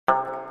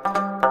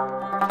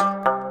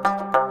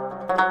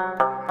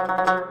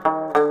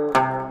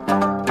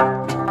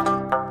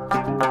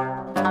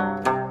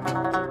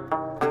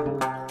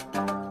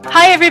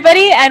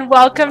everybody, and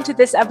welcome to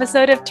this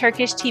episode of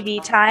Turkish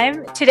TV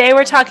Time. Today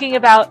we're talking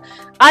about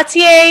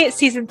Atiye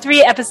Season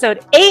 3,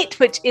 Episode 8,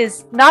 which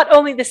is not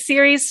only the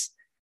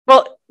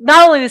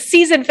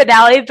season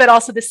finale, but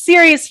also the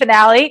series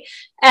finale.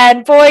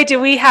 And boy,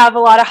 do we have a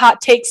lot of hot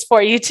takes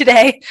for you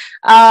today.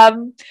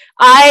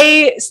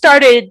 I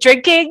started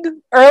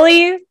drinking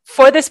early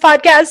for this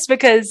podcast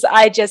because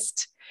I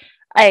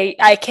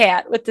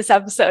can't with this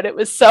episode. It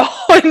was so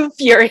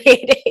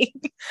infuriating.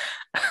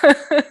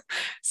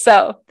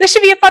 So this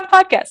should be a fun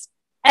podcast.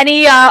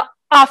 Any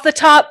off the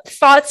top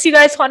thoughts you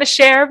guys want to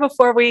share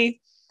before we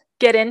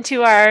get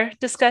into our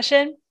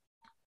discussion?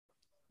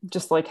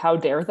 Just like, how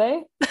dare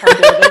they? How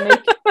dare they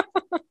make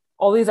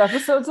all these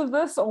episodes of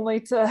this only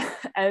to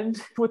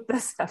end with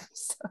this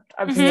episode?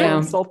 I'm so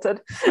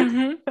insulted.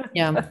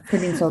 Yeah,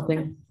 pretty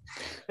insulting.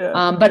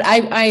 Yeah. But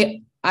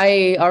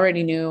I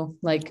already knew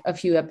like a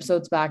few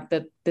episodes back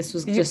that this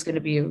was just going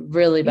to be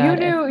really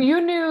bad.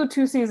 You knew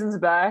 2 seasons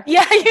back.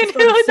 Yeah, you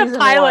knew the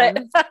pilot.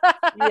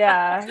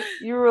 Yeah,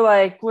 you were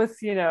like, with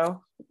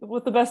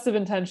the best of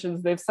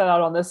intentions, they've set out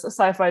on this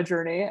sci-fi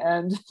journey,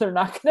 and they're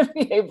not going to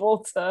be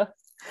able to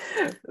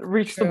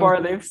reach the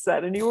bar they've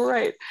set. And you were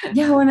right.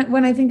 Yeah,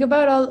 when I think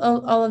about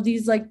all of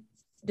these like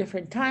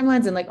different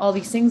timelines and like all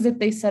these things that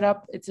they set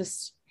up, it's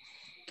just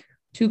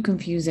too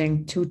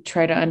confusing to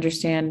try to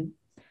understand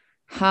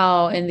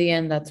how in the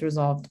end that's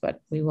resolved,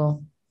 but we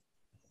will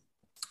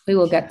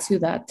get to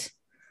that.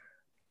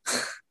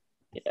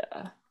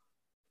 Yeah.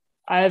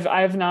 I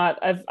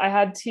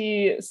had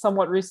tea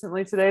somewhat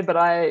recently today, but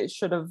I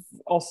should have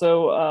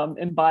also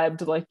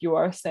imbibed like you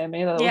are,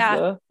 Sammy.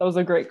 That was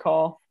a great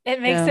call. It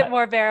makes it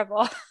more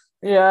bearable.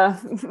 Yeah.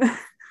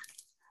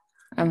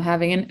 I'm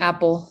having an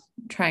apple,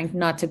 trying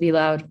not to be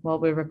loud while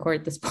we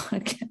record this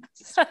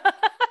podcast.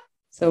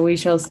 So we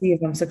shall see if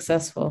I'm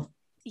successful.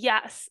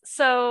 Yes.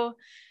 So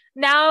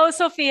now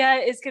Sophia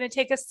is going to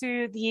take us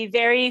through the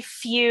very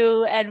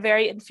few and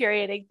very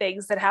infuriating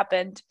things that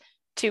happened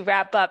to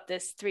wrap up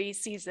this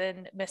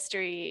 3-season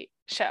mystery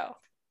show.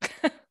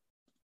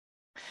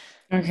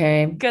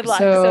 Okay. Good luck,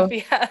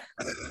 Sophia.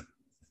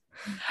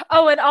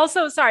 Oh, and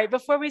also, sorry,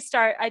 before we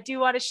start, I do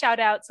want to shout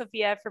out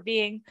Sophia for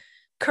being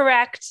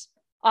correct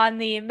on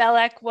the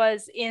Melek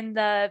was in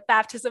the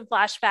baptism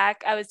flashback.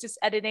 I was just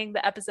editing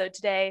the episode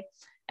today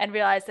and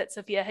realized that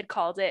Sophia had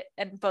called it,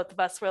 and both of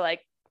us were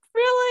like,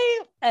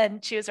 really?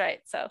 And she was right.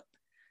 So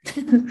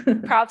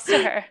props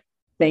to her.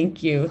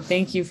 Thank you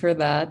for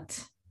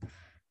that.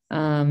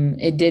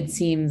 It did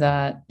seem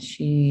that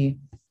she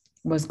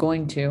was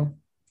going to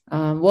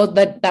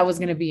that was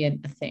going to be a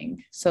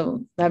thing,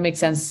 so that makes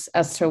sense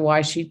as to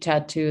why she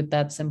tattooed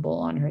that symbol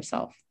on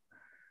herself,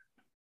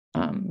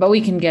 but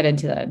we can get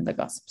into that in the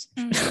gossip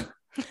section.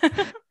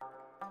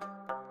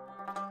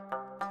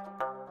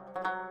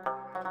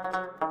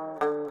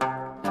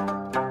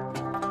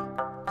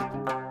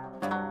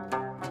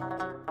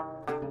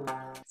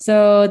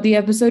 So the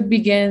episode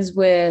begins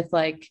with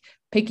like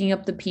picking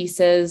up the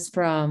pieces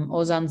from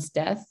Ozan's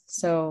death.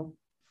 So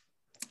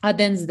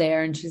Aden's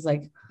there and she's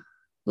like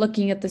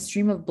looking at the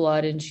stream of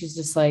blood, and she's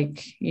just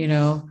like,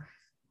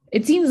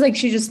 it seems like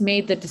she just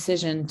made the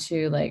decision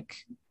to like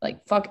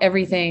fuck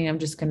everything. I'm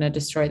just going to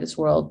destroy this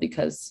world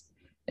because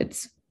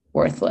it's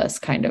worthless,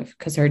 kind of,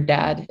 because her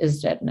dad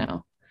is dead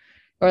now,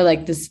 or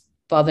like this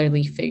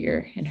fatherly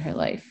figure in her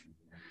life.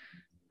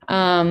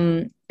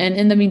 And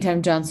in the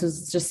meantime,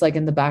 Jansu's just like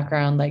in the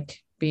background, like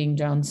being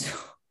Jansu,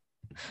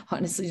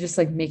 honestly, just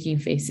like making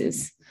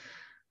faces.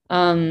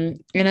 And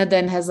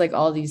then has like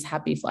all these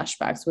happy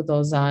flashbacks with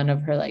Ozan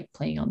of her like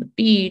playing on the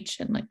beach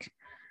and like,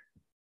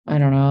 I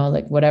don't know,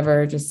 like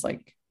whatever, just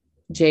like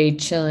Jade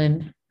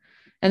chilling.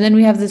 And then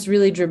we have this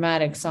really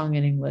dramatic song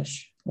in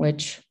English,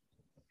 which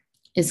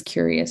is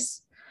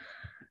curious.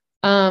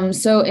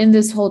 So in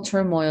this whole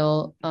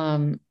turmoil,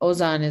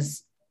 Erhan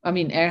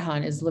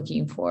is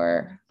looking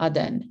for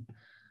Aden.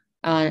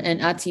 And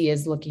Atiye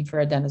is looking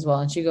for Aden as well.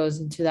 And she goes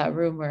into that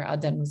room where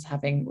Aden was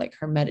having like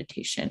her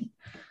meditation.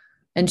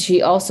 And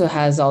she also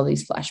has all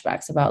these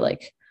flashbacks about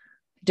like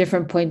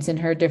different points in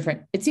her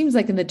it seems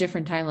like in the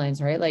different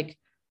timelines, right? Like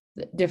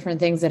different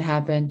things that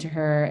happened to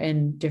her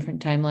in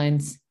different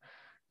timelines.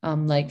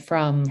 Like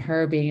from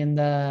her being in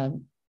the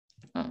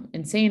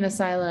insane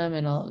asylum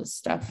and all this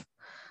stuff.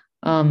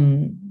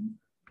 And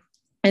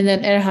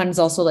then Erhan's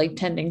also like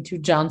tending to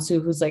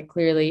Jansu, who's like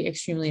clearly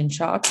extremely in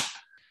shock.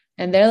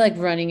 And they're like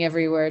running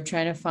everywhere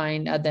trying to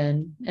find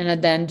Aden. And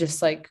Aden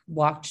just like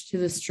walked to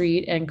the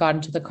street and got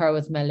into the car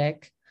with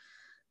Melek.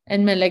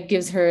 And Melek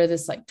gives her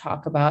this like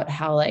talk about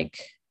how like,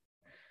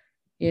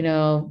 I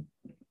don't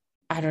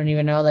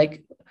even know,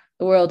 like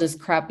the world is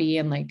crappy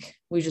and like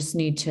we just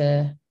need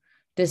to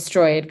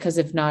destroy it because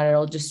if not,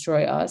 it'll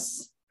destroy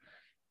us.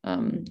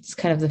 It's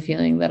kind of the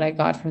feeling that I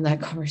got from that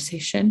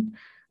conversation.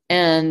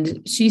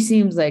 And she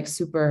seems like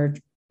super,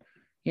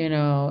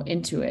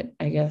 into it,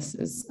 I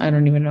guess I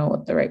don't even know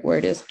what the right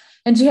word is.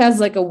 And she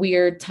has like a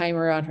weird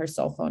timer on her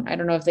cell phone. I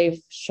don't know if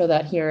they show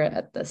that here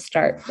at the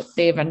start, but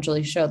they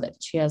eventually show that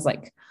she has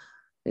like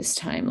this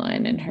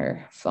timeline in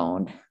her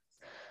phone.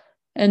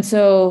 And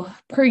so,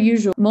 per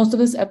usual, most of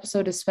this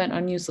episode is spent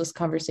on useless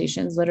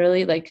conversations,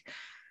 literally, like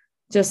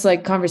just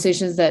like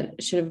conversations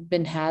that should have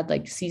been had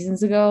like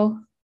seasons ago,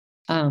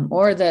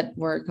 or that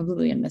were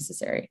completely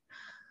unnecessary.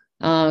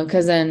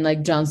 Because then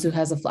like Jansu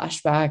has a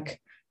flashback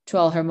to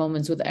all her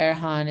moments with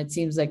Erhan. It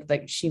seems like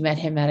she met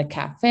him at a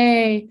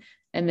cafe,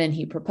 and then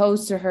he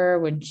proposed to her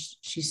when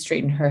she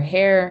straightened her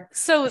hair.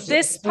 So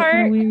this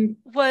part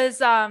was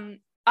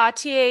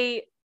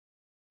Atiye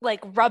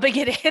like rubbing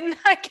it in,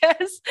 I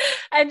guess,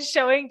 and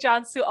showing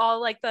Jansu all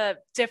like the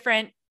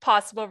different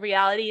possible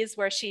realities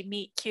where she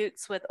meet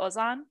cutes with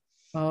Ozan.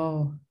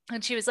 Oh.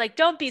 And she was like,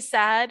 don't be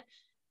sad.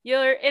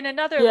 You're in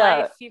another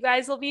life. You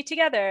guys will be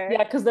together.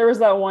 Yeah, because there was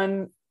that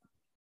one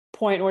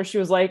point where she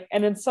was like,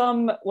 and in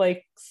some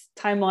like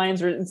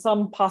timelines or in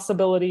some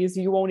possibilities,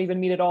 you won't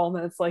even meet at all. And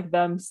then it's like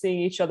them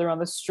seeing each other on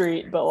the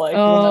street, but like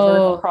we'll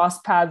never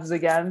cross paths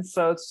again.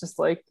 So it's just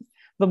like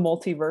the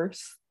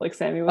multiverse, like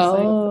Sammy was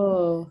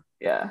saying.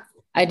 Yeah.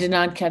 I did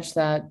not catch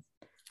that.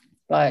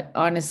 But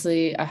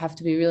honestly, I have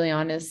to be really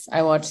honest.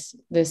 I watched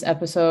this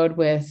episode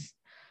with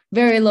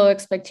very low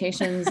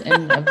expectations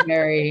and a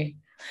very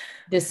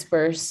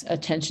dispersed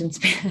attention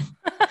span.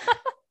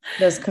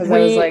 Just because I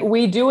was like,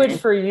 we do it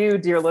for you,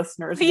 dear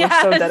listeners.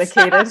 Yes. We're so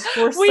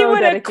dedicated. We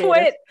would have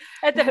quit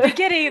at the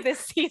beginning of this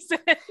season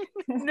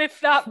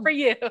if not for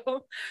you.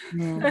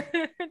 Yeah.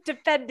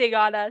 Depending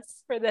on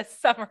us for this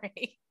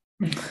summary.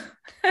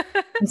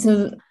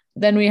 So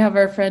then we have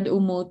our friend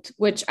Umut,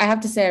 which I have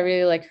to say I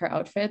really like her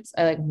outfits.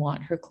 I like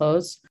want her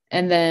clothes.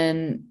 And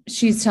then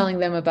she's telling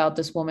them about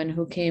this woman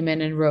who came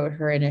in and wrote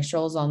her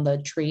initials on the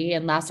tree.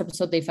 And last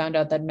episode they found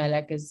out that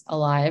Melek is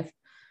alive.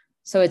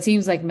 So it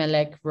seems like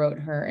Melek wrote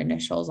her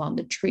initials on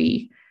the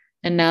tree.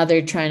 And now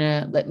they're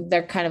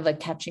they're kind of like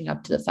catching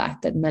up to the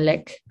fact that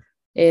Melek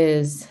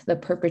is the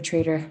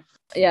perpetrator.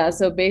 Yeah,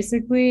 so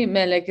basically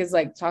Melek is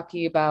like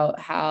talking about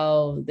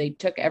how they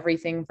took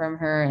everything from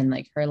her and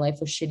like her life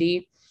was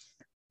shitty,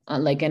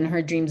 like in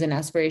her dreams and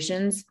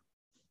aspirations.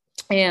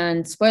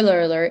 And spoiler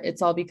alert,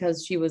 it's all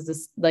because she was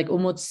this like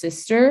Umut's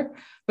sister,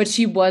 but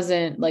she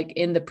wasn't like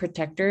in the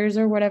protectors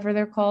or whatever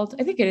they're called.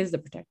 I think it is the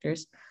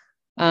protectors.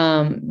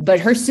 But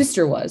her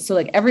sister was. So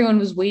like everyone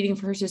was waiting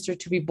for her sister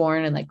to be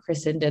born and like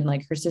christened, and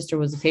like her sister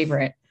was a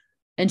favorite.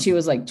 And she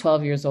was like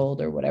 12 years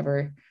old or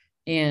whatever.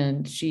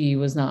 And she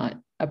was not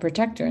a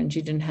protector and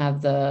she didn't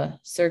have the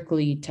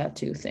circly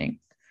tattoo thing.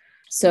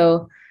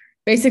 So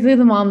basically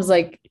the mom's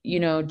like,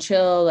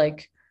 chill,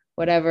 like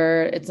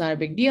whatever, it's not a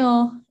big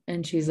deal.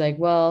 And she's like,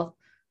 well,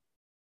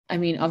 I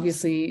mean,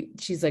 obviously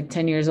she's like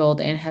 10 years old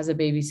and has a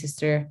baby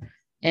sister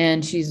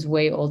and she's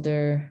way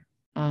older.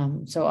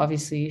 So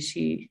obviously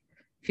she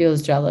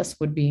feels jealous,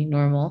 would be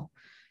normal.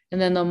 And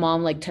then the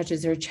mom like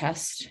touches her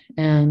chest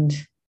and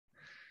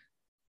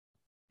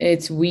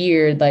it's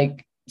weird.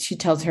 Like she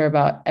tells her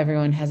about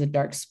everyone has a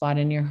dark spot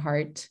in your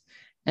heart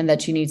and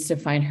that she needs to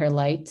find her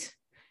light.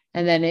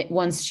 And then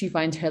once she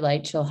finds her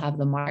light, she'll have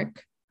the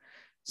mark.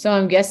 So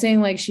I'm guessing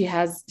like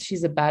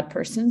she's a bad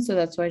person. So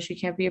that's why she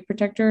can't be a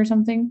protector or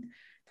something,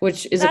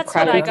 which is a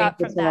crappy thing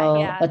to tell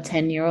a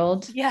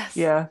 10-year-old. Yes.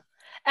 Yeah.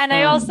 And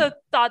I also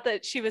thought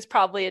that she was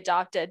probably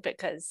adopted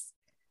because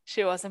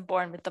she wasn't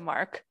born with the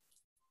mark.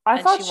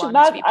 I thought she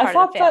wanted to be part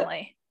of the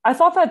family. I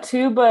thought that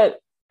too, but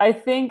I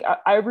think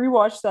I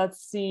rewatched that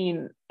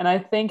scene and I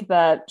think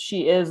that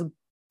she is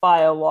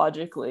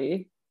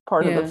biologically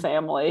part of the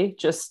family,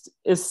 just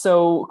is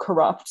so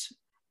corrupt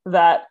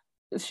that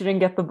she didn't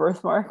get the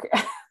birthmark.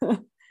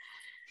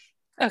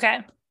 Okay.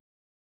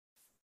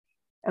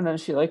 And then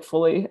she like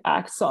fully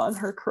acts on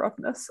her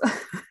corruptness.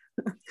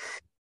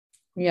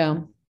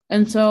 Yeah.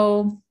 And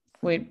so,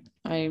 wait,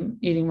 I'm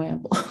eating my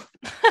apple.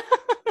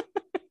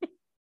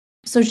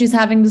 So she's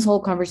having this whole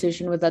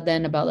conversation with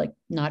Aden about like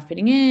not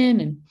fitting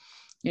in and,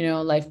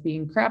 life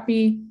being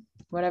crappy,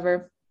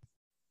 whatever.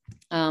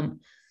 And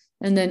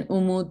then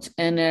Umut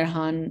and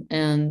Erhan,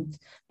 and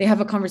they have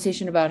a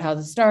conversation about how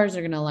the stars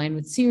are going to align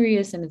with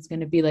Sirius and it's going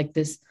to be like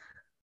this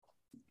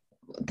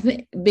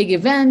big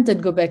event at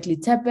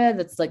Göbekli Tepe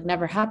that's like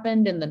never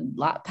happened in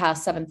the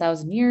past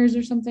 7,000 years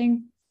or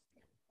something.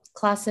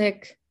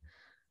 Classic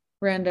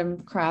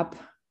random crap.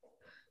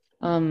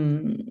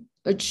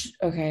 Which,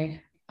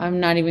 okay, I'm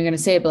not even going to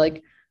say it, but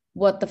like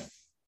what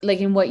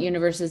in what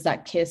universe is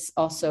that kiss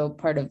also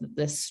part of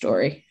this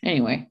story?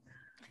 Anyway.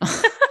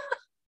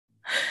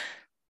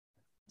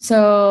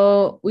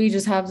 So we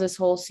just have this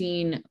whole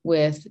scene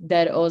with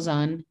dead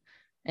Ozan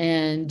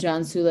and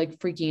Jansu like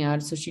freaking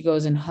out. So she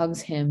goes and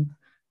hugs him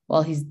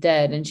while he's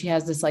dead. And she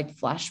has this like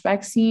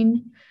flashback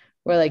scene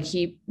where like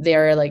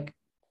they're like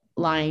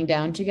lying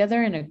down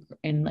together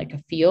in like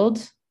a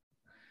field.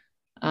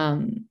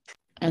 And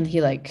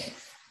he like,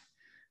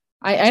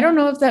 I don't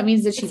know if that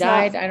means that she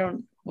died.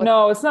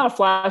 No, it's not a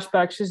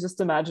flashback. She's just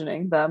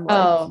imagining them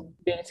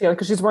being together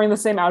because she's wearing the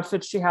same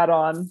outfit she had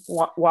on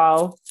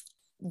while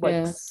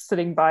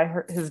sitting by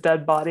his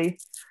dead body.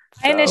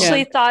 So. I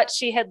initially thought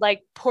she had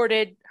like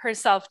ported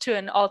herself to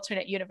an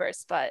alternate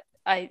universe, but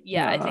I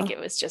think it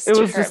was just her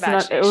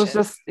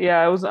imagination.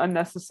 It was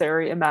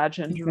unnecessary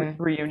imagined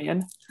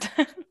reunion.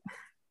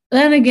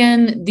 Then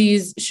again,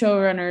 these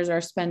showrunners are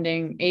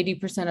spending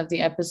 80% of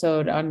the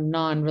episode on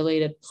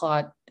non-related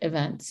plot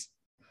events.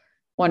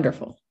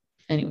 Wonderful.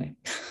 Anyway,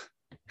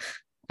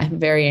 I'm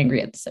very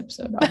angry at this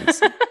episode,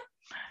 obviously.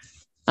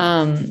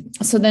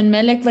 So then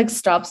Melek like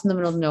stops in the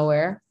middle of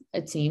nowhere,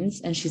 it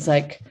seems, and she's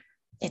like,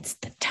 it's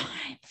the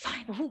time,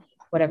 finally.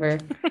 Whatever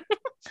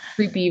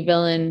creepy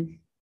villain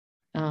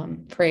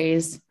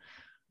phrase.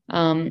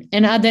 And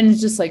Aden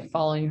is just like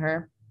following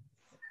her.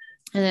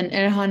 And then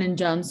Erhan and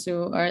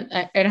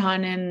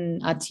Erhan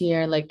and Atiye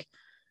are like,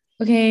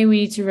 okay,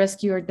 we need to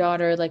rescue our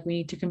daughter. Like, we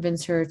need to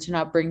convince her to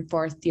not bring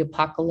forth the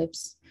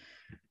apocalypse.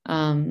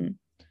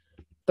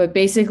 But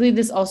basically,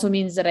 this also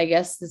means that I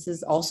guess this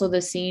is also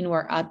the scene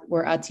where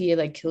Atiye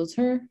like kills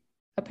her,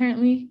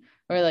 apparently,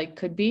 or like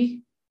could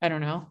be. I don't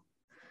know,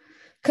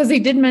 because they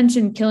did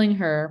mention killing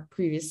her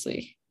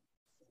previously.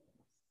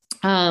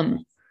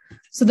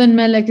 So then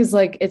Melek is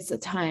like, it's the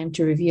time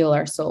to reveal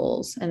our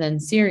souls. And then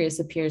Sirius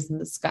appears in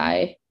the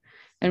sky.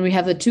 And we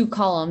have the 2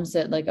 columns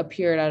that like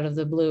appeared out of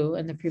the blue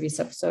in the previous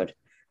episode.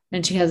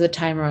 And she has a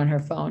timer on her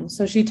phone.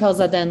 So she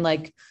tells Aden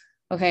like,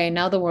 okay,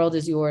 now the world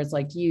is yours.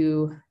 Like,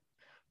 you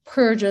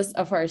purge us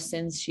of our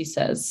sins, she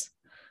says,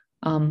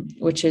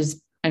 which is,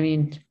 I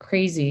mean,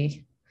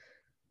 crazy.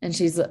 And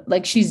she's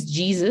like, she's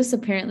Jesus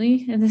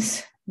apparently in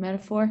this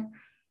metaphor.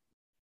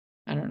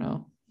 I don't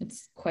know.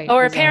 It's quite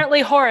or bizarre.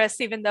 apparently Horus,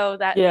 even though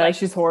that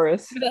she's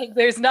Horus.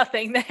 There's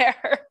nothing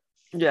there.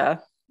 Yeah.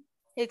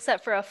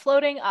 Except for a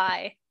floating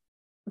eye.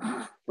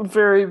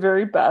 Very,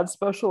 very bad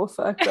special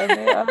effect, I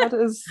may add,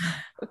 is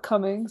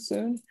coming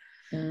soon.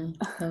 Yeah,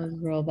 that was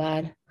real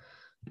bad.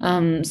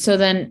 So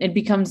then it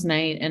becomes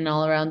night, and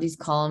all around these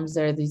columns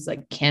there are these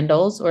like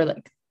candles or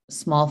like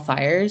small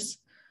fires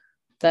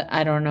that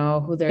I don't know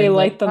who they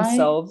light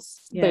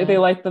themselves. Yeah. They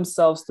light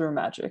themselves through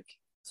magic,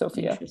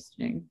 Sophia.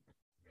 Interesting.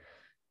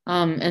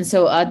 And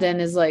so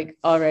Aden is like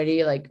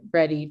already like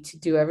ready to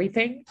do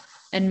everything,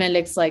 and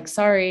Melek's like,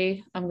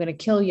 sorry, I'm gonna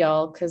kill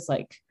y'all because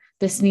like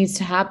this needs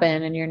to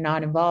happen and you're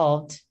not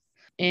involved.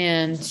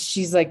 And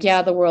she's like,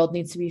 yeah, the world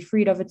needs to be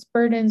freed of its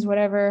burdens,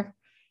 whatever.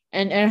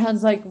 And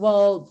Erhan's like,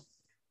 well,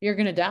 you're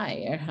gonna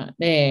die,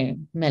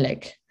 Erhan,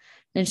 Melek.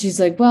 And she's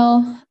like,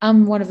 well,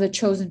 I'm one of the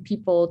chosen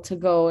people to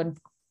go and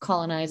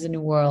colonize a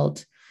new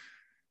world.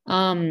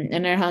 And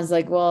Erhan's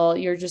like, well,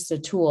 you're just a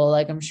tool.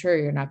 Like, I'm sure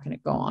you're not going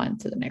to go on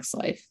to the next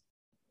life.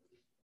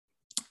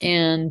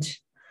 And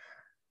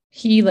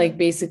he like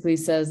basically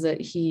says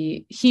that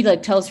he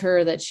like tells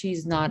her that she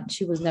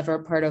was never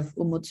a part of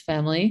Umut's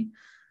family.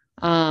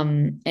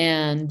 And,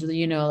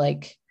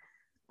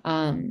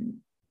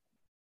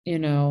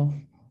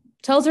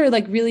 tells her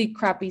like really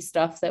crappy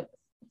stuff that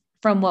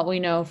from what we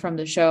know from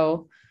the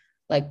show,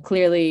 like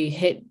clearly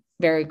hit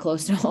very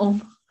close to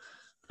home.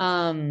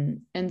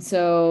 And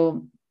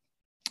so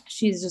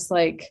she's just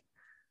like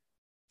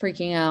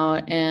freaking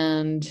out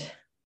and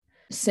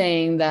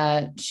saying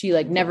that she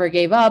like never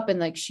gave up and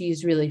like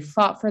she's really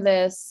fought for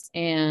this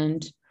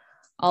and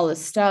all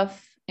this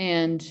stuff.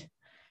 And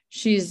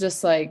she's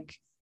just like,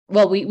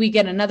 well, we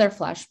get another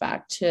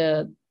flashback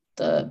to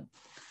the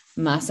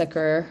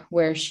massacre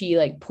where she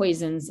like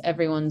poisons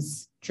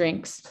everyone's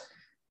drinks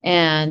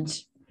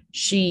and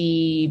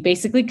she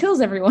basically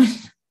kills everyone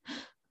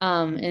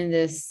in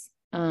this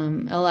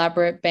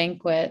elaborate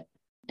banquet.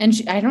 And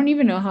I don't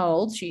even know how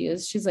old she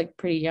is. She's like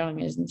pretty young,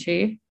 isn't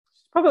she?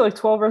 Probably like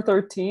 12 or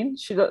 13.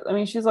 She's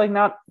like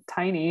not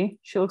tiny.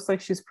 She looks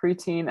like she's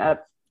preteen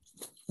at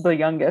the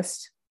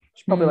youngest.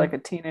 She's probably like a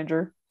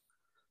teenager.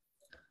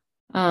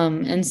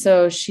 And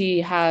so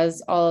she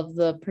has all of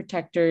the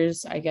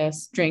protectors, I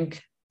guess,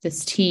 drink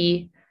this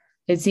tea,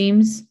 it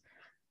seems.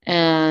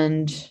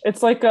 And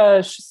it's like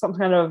some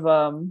kind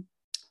of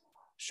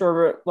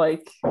sherbet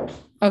like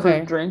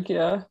drink,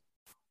 yeah.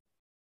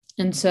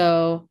 And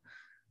so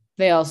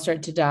they all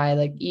start to die.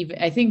 Like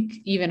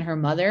even her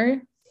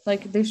mother,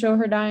 like they show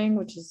her dying,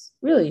 which is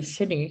really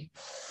shitty.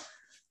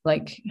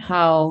 Like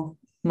how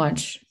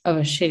much of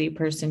a shitty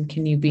person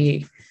can you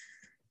be?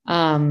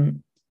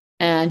 And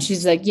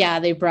she's like, yeah,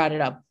 they brought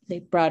it up. They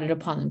brought it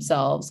upon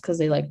themselves because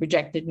they like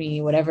rejected me,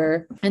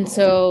 whatever. And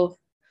so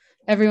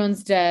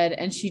everyone's dead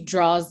and she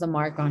draws the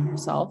mark on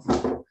herself,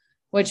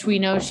 which we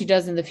know she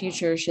does in the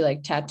future. She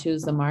like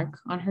tattoos the mark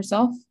on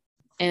herself.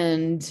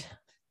 And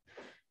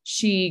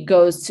she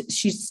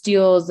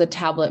steals the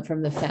tablet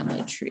from the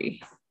family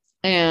tree.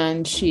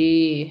 And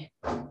she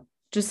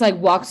just like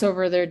walks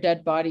over their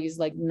dead bodies,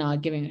 like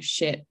not giving a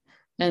shit.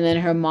 And then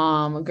her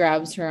mom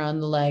grabs her on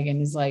the leg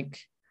and is like,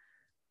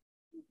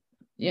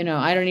 I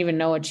don't even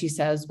know what she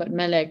says, but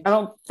Melek. I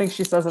don't think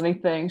she says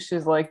anything.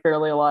 She's like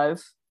barely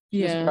alive.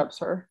 She just grabs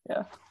her.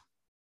 Yeah.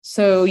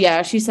 So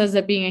yeah, she says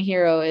that being a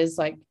hero is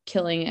like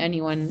killing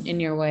anyone in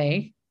your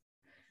way.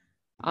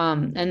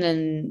 And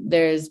then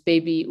there's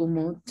baby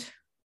Umut.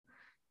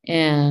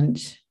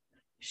 And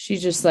she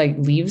just like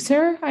leaves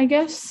her, I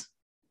guess.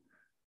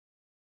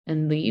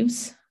 And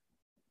leaves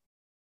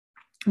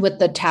with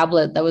the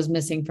tablet that was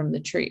missing from the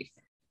tree.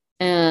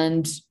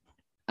 And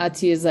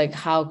Atiye is like,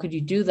 how could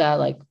you do that?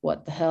 Like,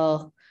 what the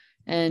hell?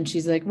 And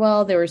she's like,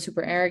 well, they were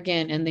super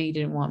arrogant and they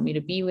didn't want me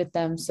to be with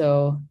them.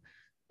 So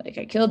like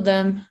I killed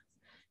them.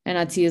 And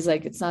Atiye is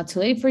like, it's not too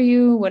late for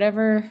you,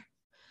 whatever.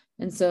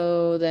 And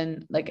so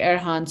then like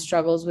Erhan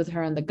struggles with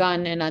her on the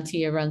gun and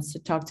Atiye runs to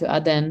talk to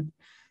Aden.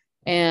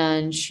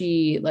 And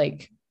she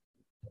like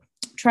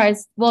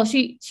tries, well,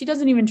 she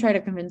doesn't even try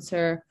to convince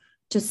her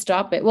to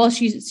stop it. Well,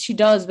 she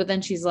does, but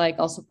then she's like,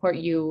 I'll support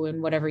you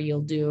in whatever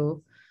you'll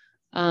do.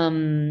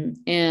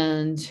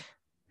 And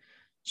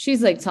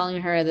she's like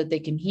telling her that they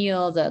can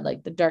heal, that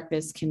like the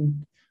darkness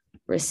can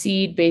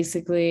recede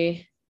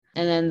basically.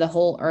 And then the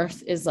whole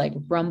earth is like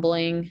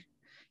rumbling.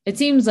 It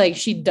seems like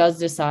she does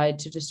decide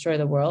to destroy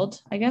the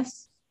world, I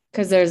guess,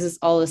 because there's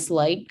all this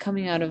light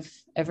coming out of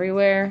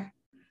everywhere.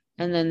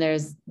 And then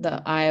there's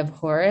the Eye of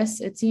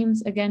Horus, it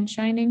seems, again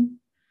shining.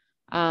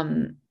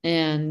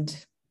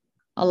 And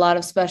a lot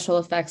of special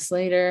effects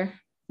later.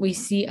 We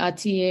see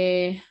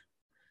Atiye.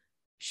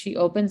 She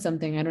opens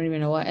something. I don't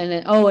even know what. And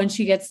then, and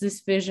she gets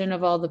this vision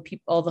of all the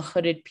people, all the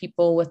hooded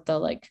people with the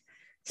like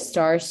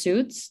star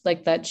suits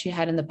like that she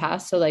had in the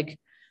past. So like,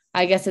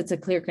 I guess it's a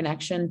clear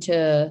connection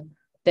to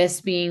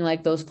this being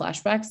like those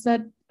flashbacks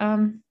that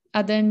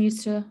Aden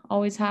used to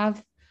always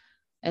have.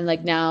 And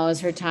like now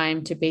is her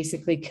time to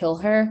basically kill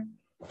her.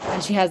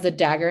 And she has the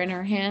dagger in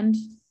her hand.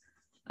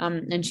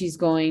 And she's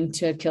going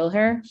to kill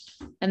her.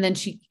 And then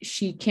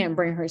she can't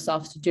bring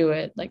herself to do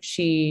it. Like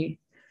she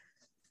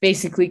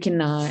basically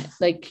cannot,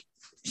 like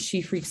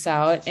she freaks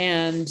out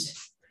and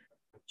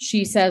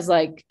she says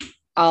like,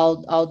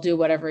 I'll do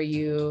whatever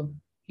you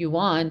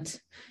want.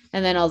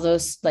 And then all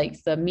those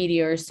like the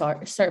meteors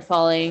start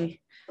falling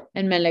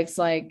and Melek's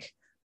like,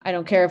 I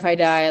don't care if I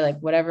die, like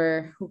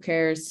whatever, who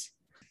cares?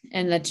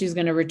 And that she's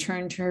going to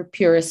return to her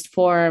purest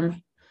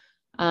form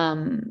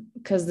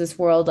because this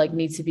world like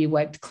needs to be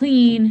wiped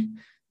clean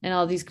and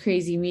all these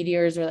crazy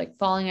meteors are like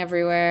falling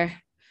everywhere.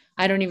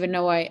 I don't even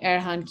know why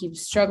Erhan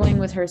keeps struggling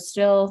with her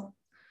still.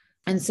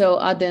 And so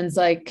Aden's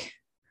like,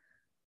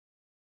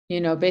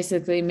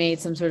 basically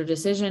made some sort of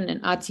decision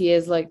and Atiye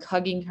is like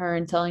hugging her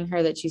and telling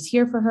her that she's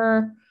here for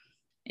her.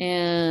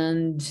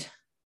 And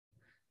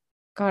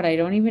God, I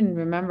don't even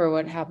remember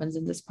what happens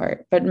in this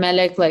part, but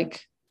Melek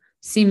like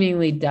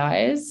seemingly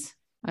dies.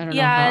 I don't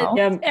know how.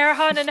 Yeah,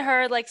 Erhan and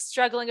her like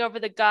struggling over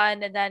the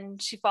gun and then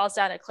she falls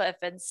down a cliff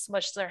and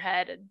smushes her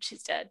head and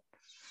she's dead.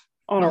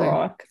 On a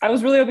rock. I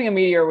was really hoping a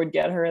meteor would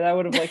get her. That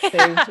would have like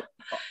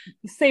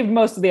saved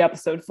most of the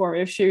episode for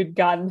me if she had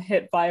gotten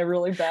hit by a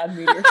really bad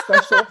meteor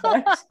special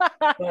effect.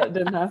 But it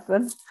didn't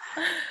happen.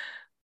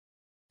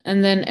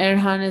 And then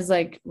Erhan is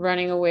like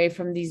running away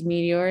from these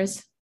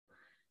meteors.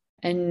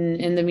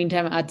 And in the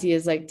meantime, Atiye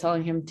is like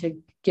telling him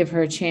to give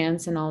her a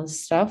chance and all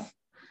this stuff.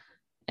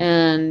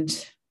 And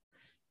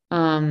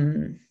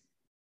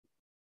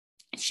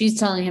she's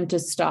telling him to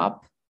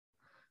stop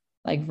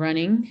like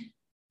running.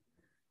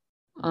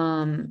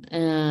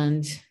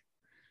 And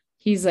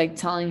he's like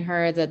telling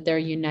her that they're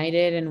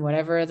united and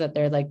whatever, that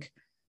they're like,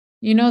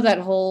 that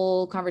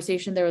whole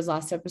conversation there was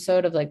last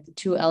episode of like the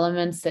two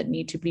elements that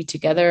need to be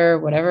together,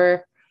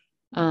 whatever,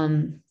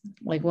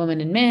 like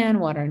woman and man,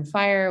 water and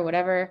fire,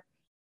 whatever.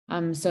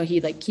 So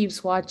he like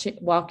keeps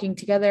walking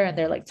together and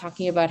they're like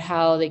talking about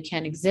how they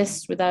can't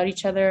exist without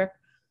each other,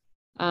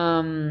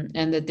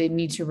 and that they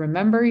need to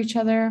remember each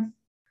other.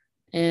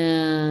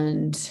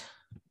 And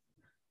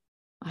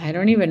I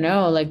don't even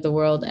know, like the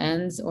world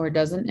ends or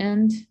doesn't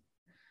end.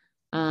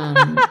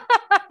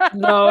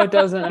 No, it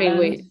doesn't.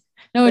 Wait.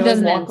 No, it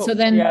doesn't end. So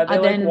then they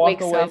Aden walk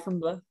wakes away up from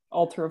the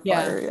altar of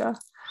fire. Yeah.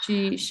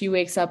 She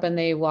wakes up and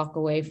they walk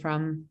away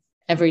from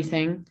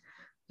everything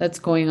that's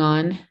going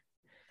on.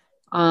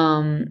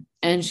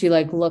 And she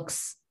like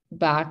looks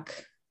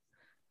back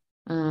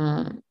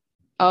to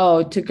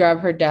grab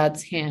her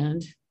dad's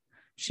hand.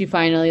 She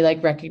finally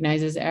like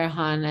recognizes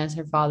Erhan as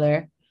her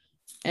father.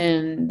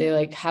 And they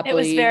like happily, it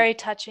was very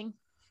touching,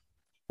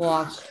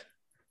 walk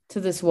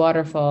to this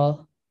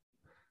waterfall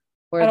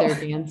where they're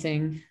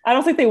dancing. I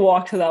don't think they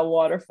walk to that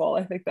waterfall.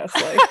 I think that's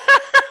like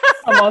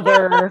some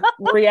other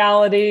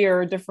reality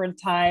or a different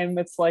time.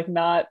 It's like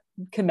not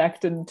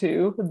connected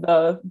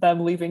to them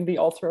leaving the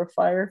altar of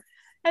fire.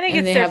 I think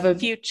it's their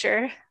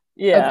future.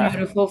 A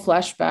beautiful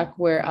flashback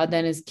where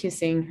Aden is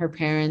kissing her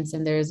parents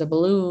and there's a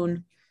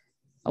balloon.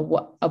 A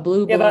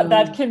blue balloon. Yeah,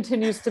 that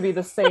continues to be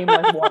the same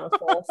like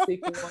waterfall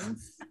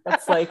sequence.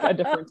 That's like a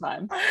different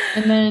time.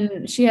 And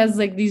then she has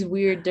like these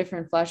weird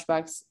different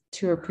flashbacks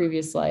to her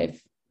previous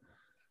life.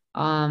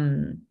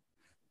 And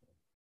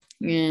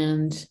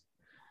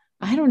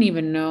I don't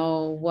even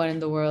know what in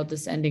the world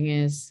this ending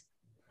is.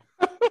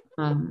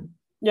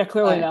 Yeah,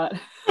 clearly not.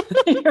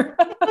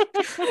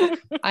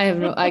 I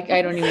have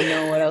I don't even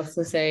know what else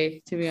to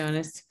say, to be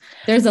honest.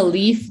 There's a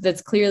leaf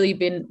that's clearly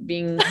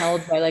being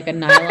held by like a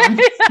nylon.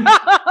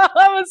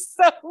 That was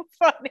so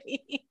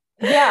funny.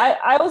 Yeah,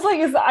 I was like,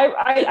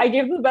 I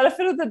gave them the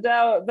benefit of the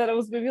doubt that it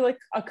was maybe like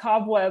a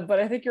cobweb, but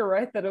I think you're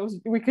right that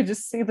we could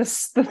just see the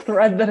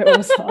thread that it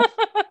was on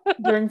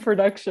during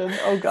production.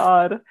 Oh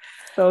God,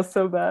 that was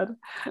so bad.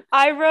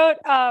 I wrote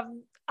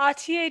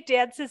Atiye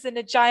dances in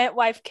a giant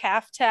wife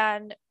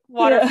caftan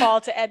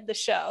waterfall to end the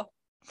show.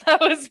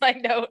 That was my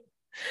note.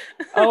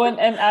 Oh, and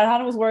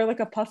Adhan was wearing like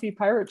a puffy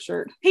pirate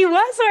shirt. He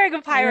was wearing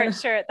a pirate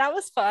shirt. That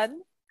was fun.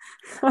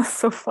 That was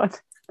so fun.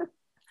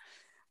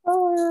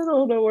 Oh, I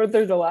don't know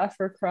whether to laugh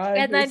or cry.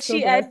 And then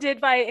she ended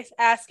by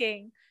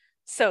asking,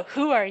 "So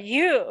who are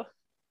you?"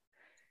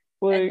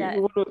 Like,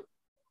 then,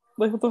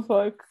 what the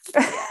fuck?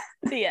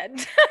 The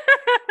end.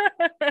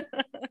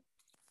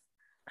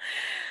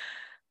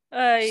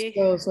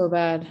 So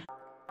bad.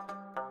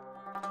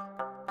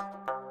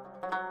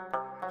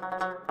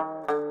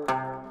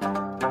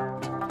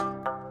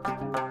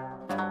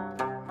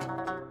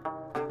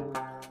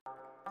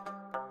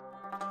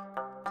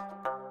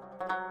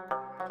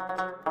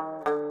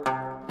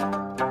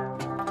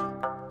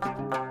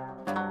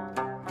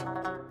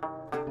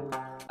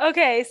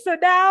 Okay, so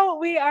now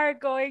we are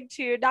going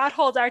to not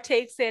hold our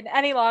takes in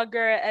any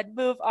longer and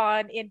move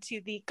on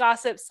into the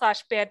gossip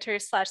 / banter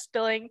 /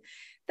 spilling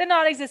the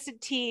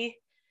non-existent tea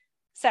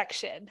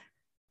section.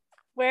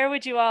 Where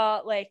would you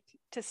all like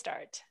to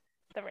start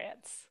the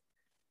rants?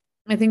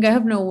 I think I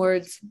have no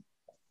words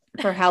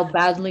for how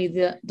badly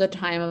the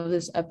time of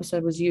this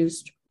episode was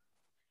used.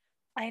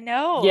 I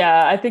know.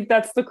 Yeah, I think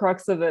that's the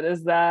crux of it,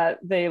 is that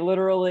they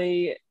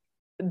literally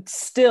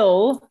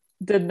still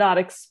did not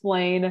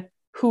explain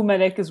who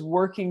Medic is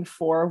working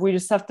for. We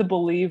just have to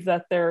believe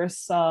that there's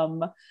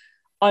some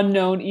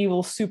unknown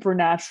evil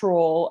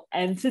supernatural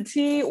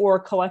entity or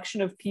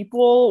collection of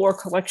people or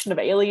collection of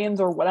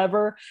aliens or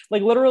whatever.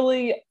 Like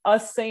literally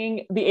us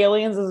saying the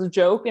aliens is a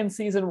joke in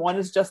season 1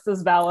 is just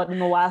as valid in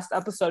the last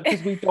episode,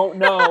 because we don't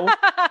know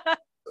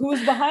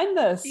who's behind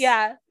this.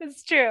 Yeah,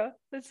 it's true.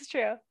 This is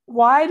true.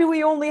 Why do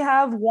we only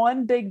have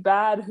one big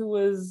bad who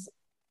is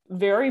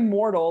very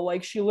mortal?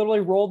 Like she literally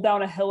rolled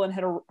down a hill and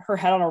hit her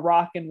head on a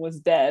rock and was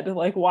dead.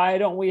 Like why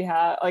don't we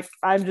have, like,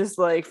 I'm just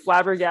like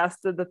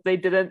flabbergasted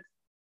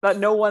that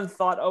no one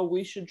thought, oh,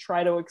 we should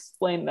try to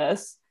explain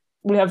this.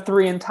 We have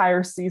 3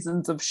 entire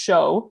seasons of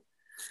show.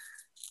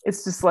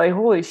 It's just like,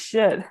 holy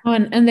shit. Oh,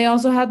 and they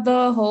also had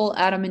the whole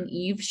Adam and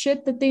Eve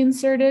shit that they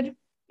inserted.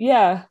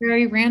 Yeah.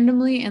 Very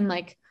randomly. And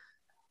like,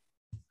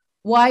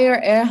 why are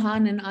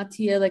Erhan and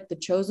Atiye like the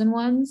chosen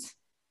ones?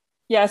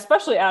 Yeah,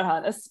 especially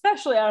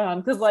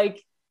Adhan, because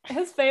like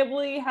his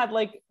family had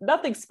like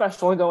nothing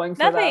special going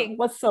for them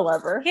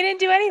whatsoever. He didn't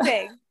do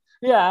anything.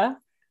 Yeah,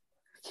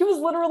 he was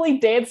literally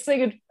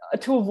dancing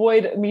to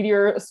avoid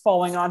meteors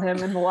falling on him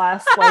in the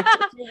last like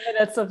few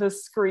minutes of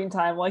his screen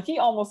time. Like he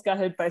almost got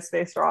hit by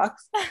space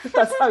rocks.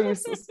 That's how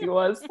useless he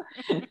was.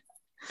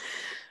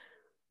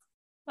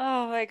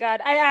 Oh my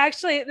god!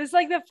 This is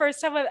like the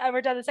first time I've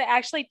ever done this. I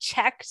actually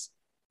checked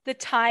the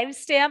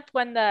timestamp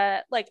when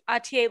the like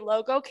Atiye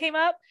logo came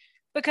up,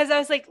 because I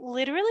was like,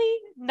 literally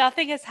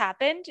nothing has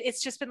happened.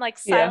 It's just been like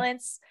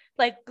silence,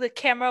 like the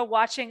camera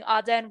watching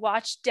Aden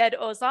watch dead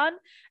Ozan.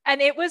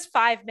 And it was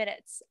 5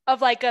 minutes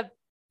of like a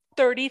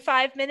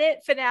 35-minute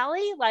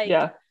finale. Like,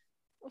 it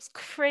was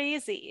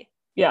crazy.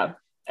 Yeah.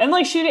 And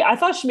like I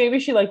thought maybe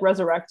she like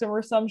resurrect him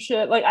or some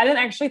shit. Like I didn't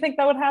actually think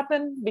that would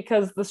happen,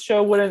 because the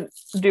show wouldn't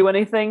do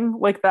anything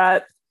like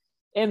that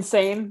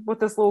insane with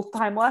this little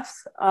time left.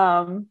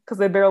 Because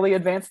they barely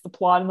advanced the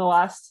plot in the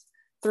last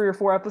 3 or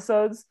 4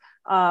 episodes.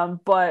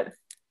 But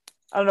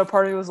I don't know,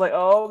 part of me was like,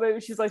 oh, maybe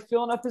she's like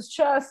filling up his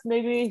chest,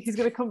 maybe he's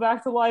gonna come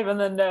back to life, and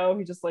then no,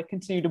 he just like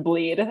continued to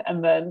bleed.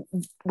 And then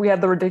we had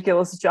the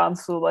ridiculous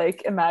Jansu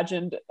like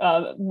imagined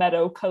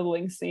Meadow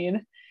cuddling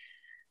scene.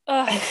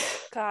 Oh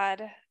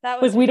god,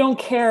 that was like, we don't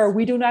care,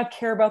 we do not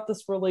care about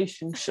this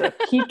relationship.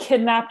 He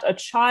kidnapped a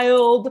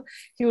child,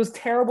 he was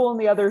terrible in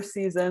the other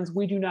seasons,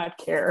 we do not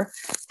care.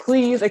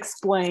 Please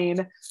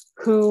explain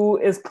who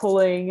is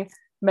pulling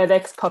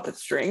Medic's puppet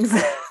strings.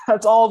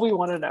 That's all we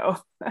want to know.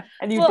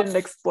 And you didn't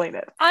explain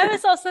it. I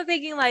was also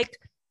thinking like,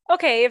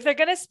 okay, if they're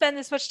gonna spend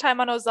this much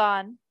time on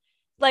Ozan,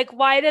 like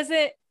why does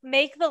it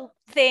make the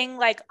thing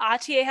like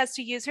Atiye has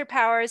to use her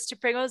powers to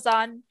bring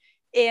Ozan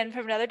in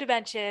from another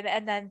dimension,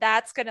 and then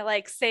that's gonna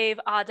like save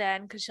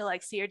Aden because she'll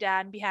like see her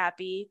dad and be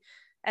happy,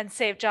 and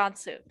save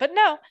Jansu. But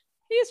no,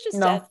 he's just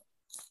dead.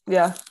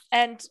 Yeah.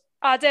 And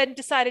Aden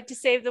decided to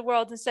save the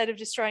world instead of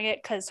destroying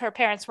it because her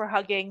parents were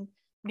hugging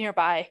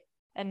nearby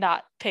and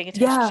not paying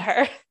attention to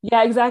her.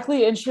 Yeah,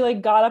 exactly. And she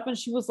like got up and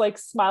she was like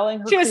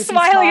smiling. She was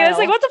smiling. Smile. I was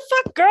like, what the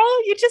fuck,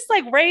 girl? You just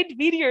like rained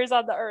meteors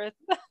on the earth.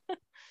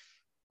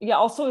 Yeah,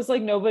 also it's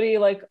like nobody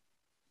like,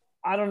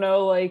 I don't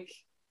know, like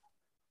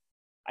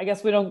I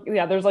guess we don't,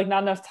 there's like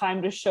not enough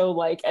time to show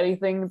like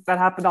anything that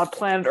happened on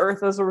planet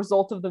Earth as a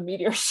result of the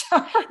meteor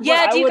shower.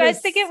 Yeah, do you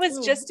guys think it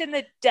was just in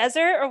the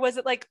desert, or was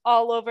it like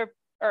all over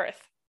Earth,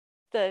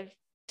 the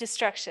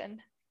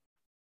destruction?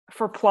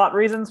 For plot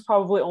reasons,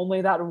 probably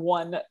only that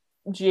one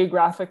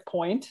geographic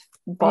point,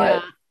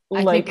 but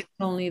I think it's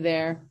only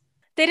there.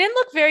 They didn't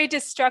look very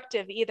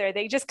destructive either.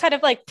 They just kind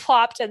of like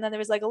plopped, and then there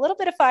was like a little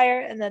bit of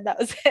fire, and then that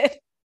was it.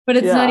 But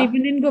it's not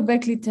even in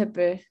Göbekli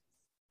Tepe.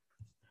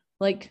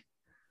 Like,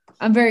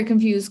 I'm very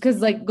confused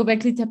because like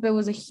Göbekli Tepe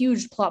was a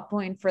huge plot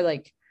point for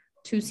like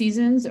 2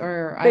 seasons,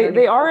 or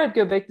they are at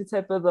Göbekli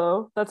Tepe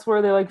though. That's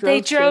where they like drove.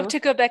 They drove to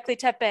Göbekli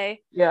Tepe.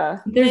 Yeah,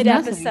 mid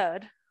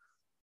episode.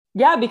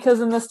 Yeah, because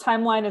in this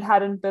timeline it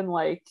hadn't been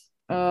like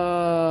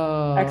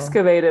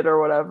excavated or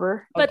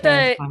whatever. But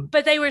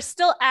they were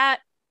still at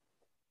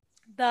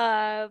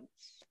the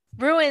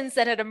ruins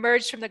that had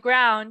emerged from the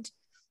ground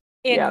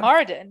in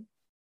Mardin.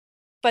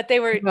 But they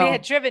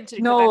had driven to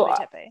Göbekli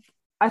Tepe.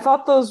 I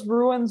thought those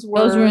ruins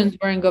were in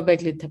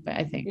Göbekli Tepe,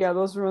 I think. Yeah,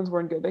 those ruins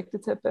were in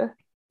Göbekli Tepe.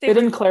 They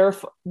didn't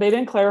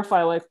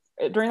clarify like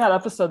during that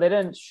episode. They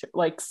didn't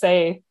like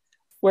say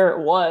where it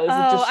was.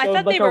 Oh, it just showed, I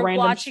thought like, they a were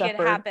random watching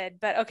shepherd. it happen.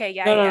 But okay,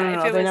 yeah,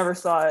 No, they never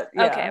saw it.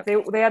 Yeah,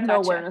 okay. They had no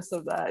awareness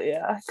of that.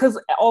 Yeah, because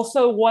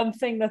also one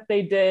thing that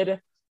they did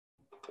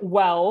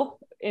well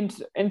in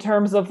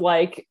terms of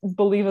like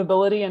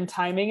believability and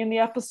timing in the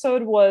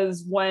episode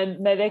was when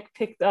Medek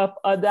picked up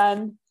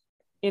Adan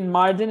in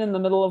Mardin in the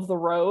middle of the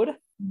road.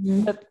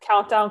 The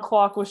countdown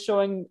clock was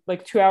showing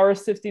like 2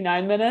 hours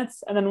 59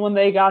 minutes, and then when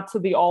they got to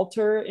the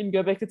altar in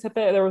Göbekli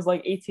Tepe, there was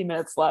like 18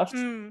 minutes left.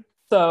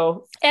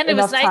 So and it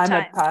was nighttime.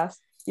 Time had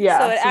passed. Yeah,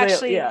 so it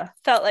actually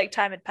felt like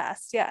time had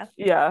passed. Yeah.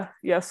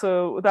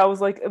 So that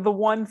was like the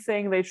one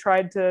thing they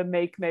tried to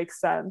make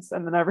sense,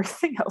 and then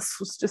everything else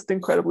was just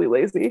incredibly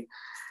lazy.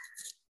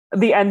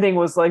 The ending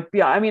was like,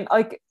 I mean,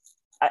 like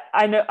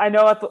I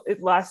know at the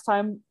last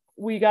time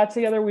we got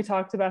together, we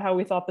talked about how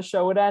we thought the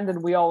show would end,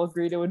 and we all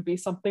agreed it would be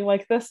something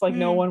like this. Like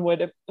no one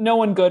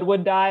good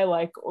would die.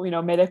 Like, you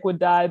know, Medek would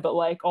die, but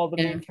like all the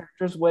main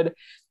characters would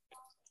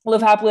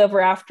live happily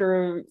ever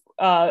after.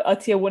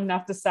 Atiye wouldn't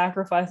have to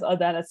sacrifice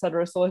Adan,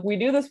 etc. So like we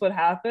knew this would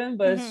happen,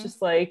 but it's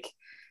just like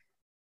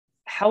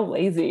how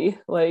lazy.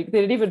 Like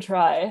they didn't even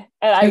try.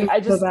 And I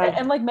just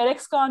and like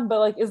Medek's gone, but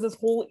like is this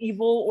whole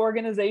evil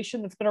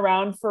organization that's been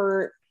around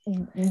for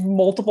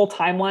multiple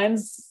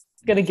timelines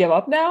gonna give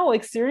up now?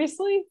 Like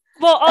seriously?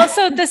 Well,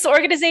 also this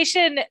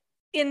organization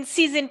in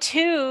season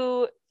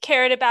 2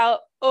 cared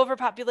about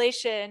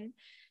overpopulation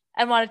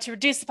and wanted to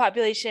reduce the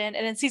population,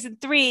 and in season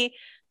 3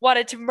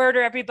 wanted to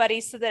murder everybody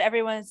so that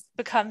everyone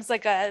becomes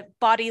like a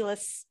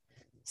bodiless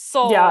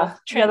soul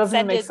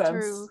transcended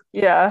through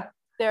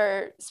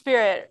their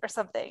spirit or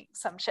something,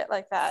 some shit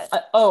like that.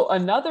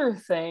 Another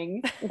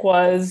thing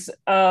was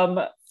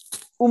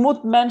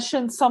Umut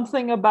mentioned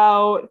something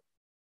about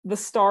the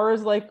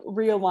stars like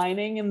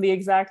realigning in the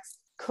exact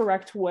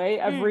correct way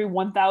every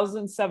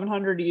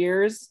 1,700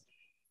 years.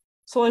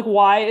 So like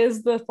why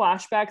is the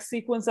flashback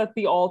sequence at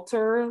the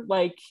altar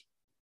like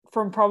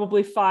from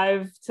probably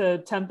 5 to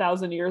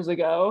 10,000 years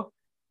ago,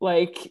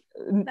 like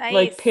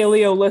like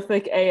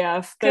Paleolithic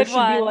AF? There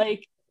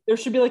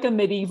should be like a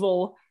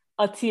medieval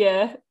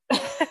Atiye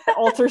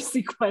altar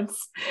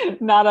sequence,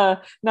 not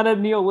a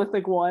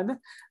Neolithic one.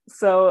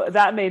 So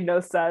that made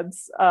no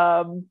sense.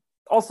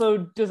 Also,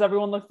 does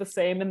everyone look the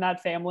same in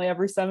that family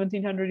every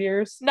 1,700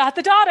 years? Not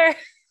the daughter.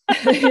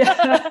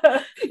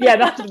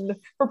 Not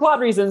for plot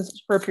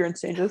reasons, for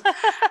appearance changes.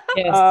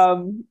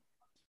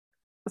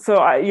 So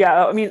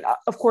I mean,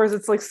 of course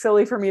it's like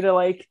silly for me to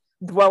like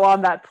dwell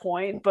on that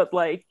point, but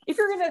like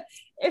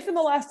if in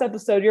the last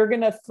episode you're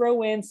gonna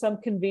throw in some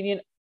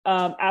convenient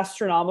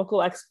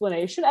astronomical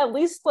explanation, at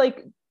least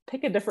like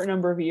pick a different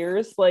number of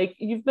years. Like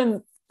you've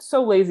been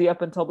so lazy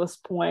up until this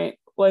point.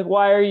 Like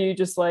why are you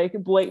just like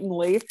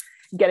blatantly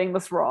getting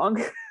this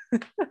wrong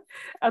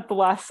at the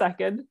last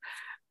second?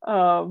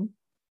 That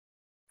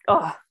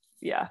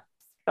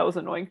was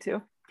annoying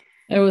too.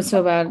 It was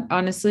so bad,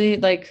 honestly.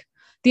 Like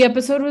the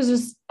episode was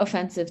just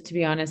offensive, to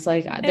be honest.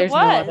 Like there's no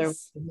other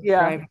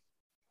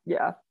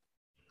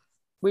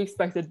we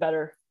expected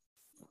better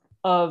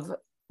of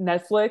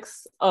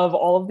Netflix, of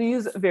all of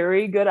these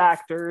very good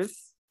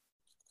actors.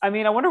 I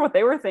mean, I wonder what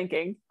they were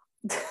thinking.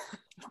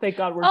 Thank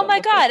God we're my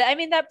God. I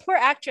mean, that poor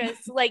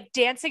actress like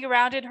dancing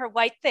around in her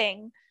white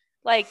thing,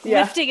 like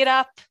lifting it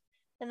up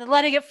and then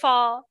letting it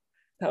fall,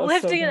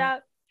 lifting it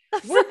up.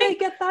 Where'd they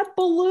get that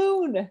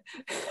balloon?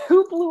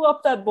 Who blew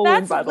up that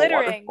balloon? That's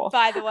littering,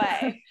 by the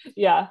way.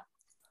 Yeah,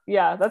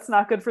 that's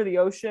not good for the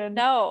ocean.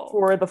 No,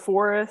 for the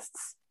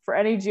forests, for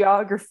any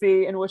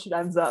geography in which it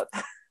ends up.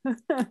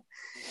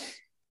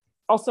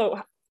 Also,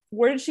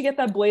 where did she get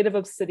that blade of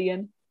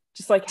obsidian?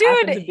 Just like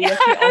happened to be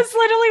that's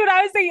literally what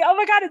I was thinking. Oh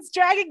my God, it's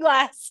dragon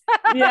glass.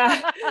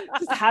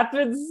 Just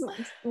happens.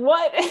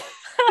 What?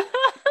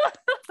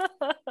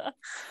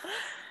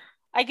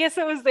 I guess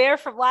it was there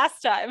from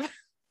last time.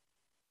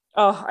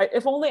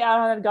 If only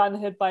Adam had gotten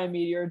hit by a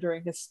meteor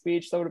during his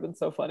speech, that would have been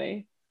so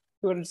funny.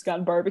 He would have just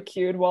gotten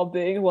barbecued while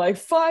being like,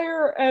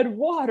 fire and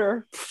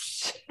water.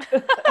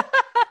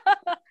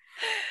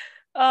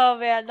 Oh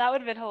man, that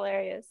would have been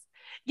hilarious.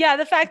 Yeah,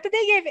 the fact that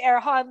they gave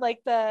Erhan like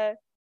the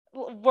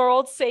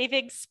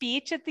world-saving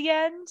speech at the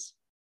end.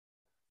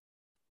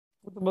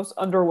 The most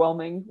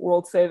underwhelming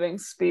world-saving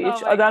speech.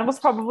 Adan was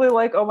probably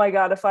like, oh my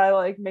God, if I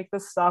like make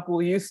this stop,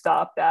 will you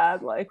stop,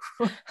 Dad? Like,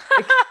 what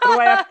do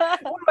I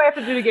have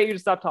to do to get you to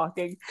stop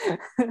talking?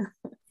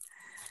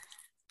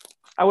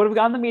 I would have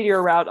gone the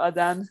meteor route,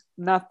 Adan,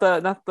 not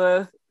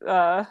the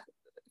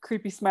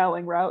creepy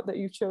smiling route that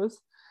you chose.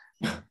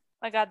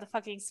 My God, the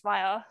fucking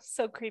smile.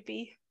 So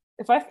creepy.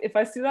 If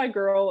I see that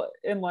girl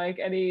in like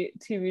any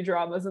TV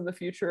dramas in the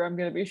future, I'm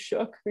gonna be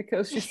shook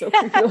because she's so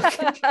creepy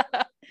looking.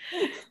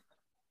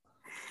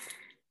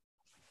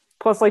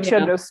 Plus, like, she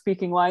had no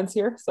speaking lines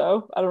here,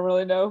 so I don't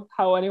really know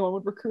how anyone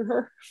would recruit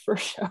her for a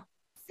show.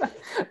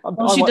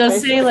 Well, she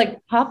does say,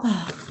 like,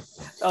 Papa.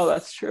 Oh,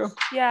 that's true.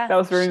 Yeah. That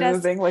was very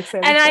moving. Like,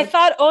 Sammy and said. I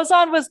thought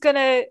Ozan was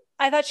gonna,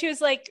 I thought she was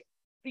like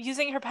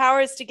using her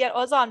powers to get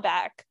Ozan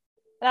back.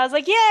 And I was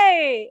like,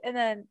 yay! And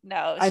then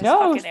no, she's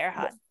fucking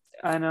Erhan.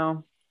 I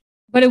know.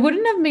 But it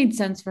wouldn't have made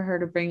sense for her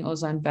to bring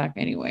Ozan back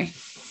anyway,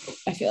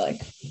 I feel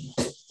like.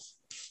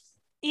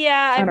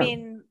 Yeah, I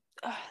mean,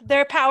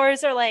 their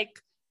powers are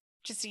like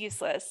just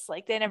useless.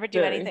 Like they never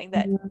do anything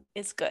that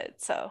is good.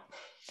 So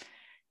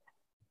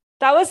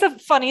that was the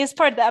funniest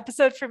part of the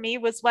episode for me,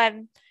 was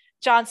when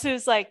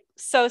Jansu's like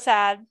so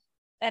sad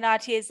and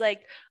Atiye's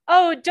like,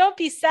 oh, don't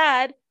be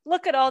sad.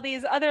 Look at all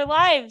these other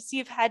lives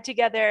you've had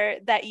together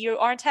that you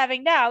aren't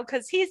having now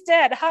because he's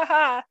dead. Ha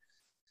ha.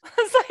 I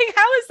was like,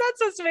 how is that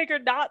supposed to make her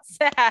not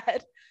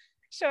sad?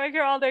 Showing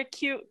her all their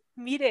cute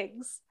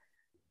meetings.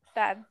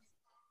 Bad.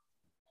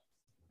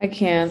 I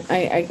can't.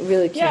 I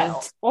really can't.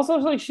 Yeah. Also,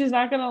 like, she's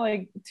not gonna,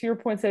 like, to your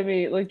point,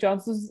 Sammy, like,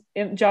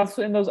 Jansu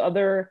in those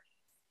other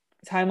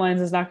timelines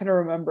is not gonna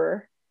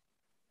remember.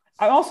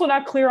 I'm also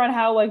not clear on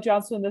how, like,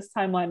 Jansu in this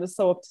timeline is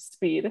so up to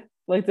speed.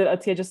 Like, did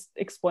Atiye just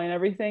explain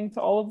everything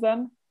to all of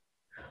them?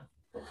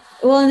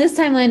 Well, in this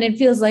timeline, it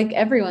feels like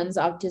everyone's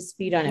up to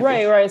speed on it.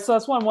 Right. So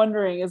that's what I'm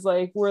wondering is,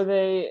 like, were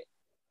they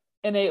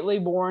innately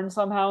born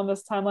somehow in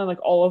this timeline,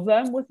 like all of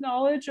them with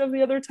knowledge of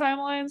the other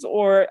timelines?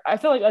 Or I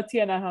feel like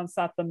Atiye and Erhan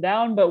sat them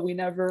down, but we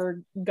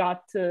never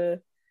got to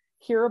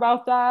hear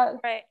about that,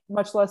 right?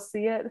 Much less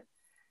see it.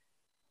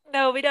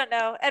 No, we don't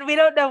know. And we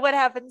don't know what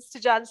happens to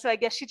John. So I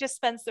guess she just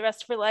spends the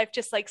rest of her life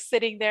just like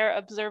sitting there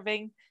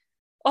observing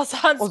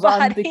Ozan's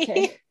body.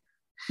 Decay.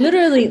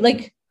 Literally,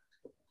 like,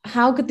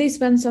 how could they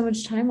spend so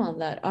much time on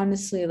that?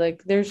 Honestly,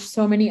 like, there's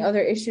so many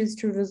other issues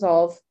to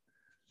resolve.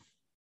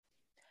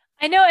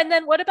 I know. And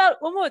then what about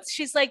Umut?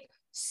 She's like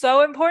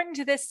so important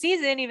to this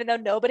season, even though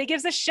nobody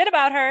gives a shit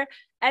about her.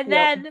 And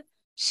then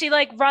she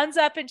like runs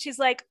up and she's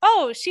like,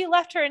 oh, she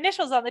left her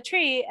initials on the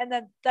tree. And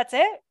then that's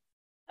it.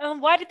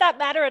 Why did that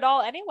matter at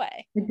all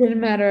anyway? It didn't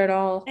matter at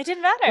all. It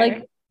didn't matter.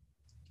 Like,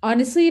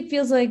 honestly, it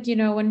feels like, you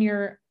know,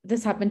 when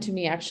this happened to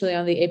me actually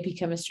on the AP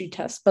chemistry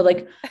test, but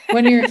like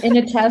when you're in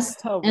a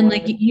test and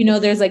like, you know,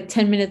 there's like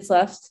 10 minutes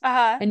left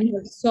and you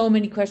have so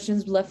many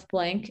questions left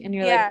blank and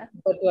you're like,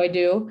 what do I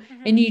do?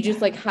 And you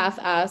just like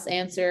half-ass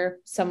answer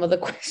some of the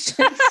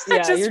questions.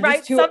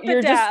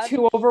 You're just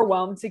too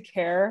overwhelmed to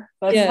care.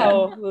 That's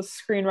how the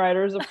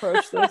screenwriters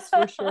approach this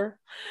for sure.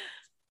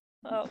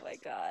 Oh my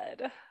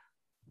God.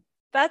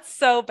 That's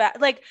so bad.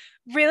 Like,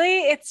 really,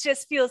 it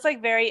just feels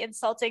like very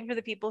insulting for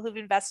the people who've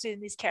invested in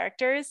these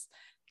characters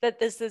that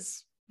this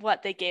is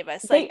what they gave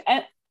us. Like,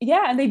 and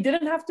they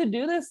didn't have to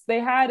do this.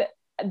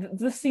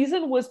 The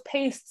season was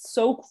paced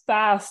so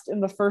fast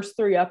in the first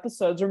 3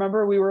 episodes.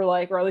 Remember, we were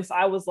like, or at least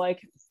I was like,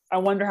 I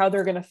wonder how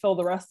they're going to fill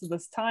the rest of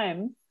this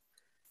time.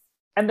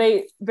 And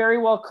they very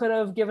well could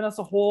have given us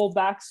a whole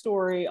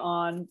backstory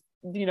on,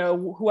 you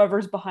know,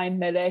 whoever's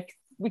behind Medek.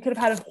 We could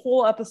have had a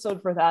whole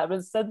episode for that, but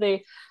instead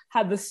they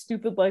had this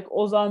stupid like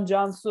Ozan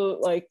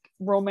Jansu like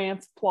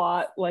romance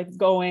plot like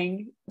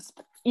going,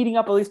 eating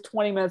up at least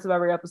 20 minutes of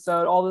every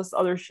episode, all this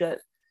other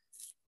shit.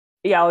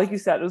 Yeah, like you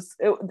said,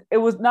 it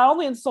was not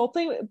only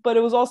insulting, but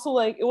it was also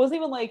like, it wasn't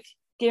even like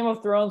Game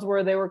of Thrones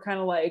where they were kind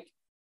of like,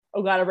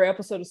 oh God, every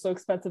episode is so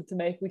expensive to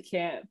make, we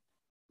can't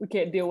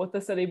deal with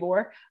this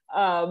anymore.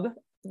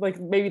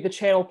 Like maybe the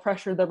channel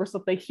pressure them or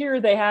something.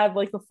 Here they had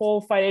like the full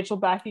financial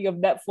backing of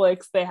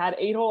Netflix. They had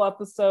 8 whole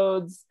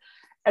episodes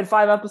and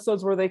 5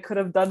 episodes where they could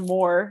have done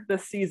more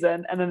this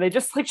season, and then they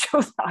just like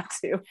chose not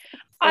to. Like,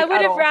 I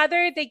would have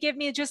rather they give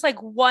me just like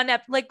one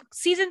like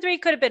season 3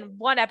 could have been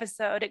 1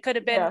 episode. It could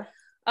have been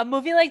a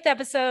movie like the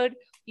episode.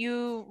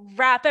 You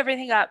wrap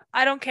everything up.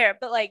 I don't care.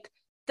 But like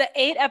the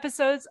 8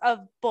 episodes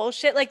of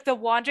bullshit, like the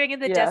wandering in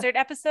the desert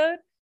episode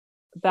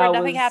where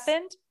nothing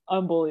happened.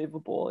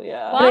 Unbelievable.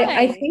 Yeah. Why?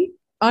 I think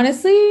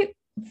honestly,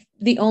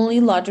 the only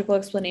logical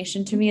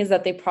explanation to me is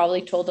that they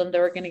probably told them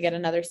they were going to get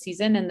another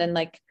season, and then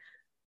like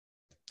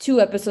 2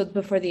 episodes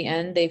before the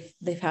end,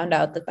 they found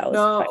out that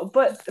was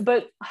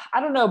but I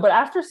don't know. But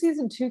after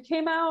season 2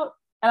 came out,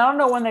 and I don't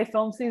know when they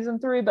filmed season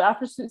 3, but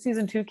after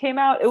season 2 came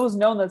out, it was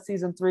known that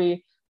season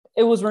 3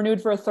 it was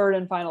renewed for a 3rd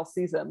and final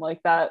season.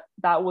 Like that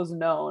was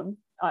known,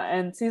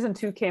 and season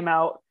 2 came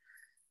out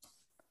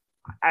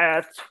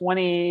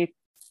early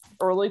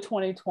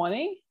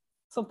 2020,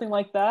 something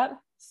like that.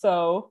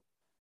 So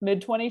mid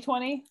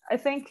 2020, I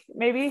think,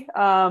 maybe.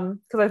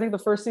 Because I think the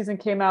first season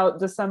came out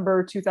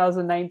December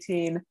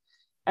 2019,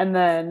 and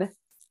then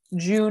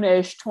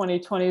June-ish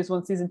 2020 is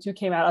when season 2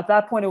 came out. At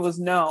that point, it was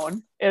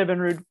known it had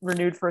been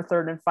renewed for a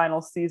 3rd and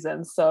final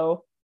season.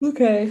 So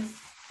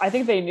I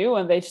think they knew,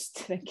 and they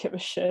just didn't give a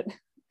shit.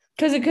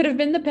 Because it could have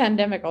been the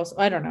pandemic also.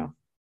 I don't know.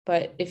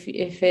 But if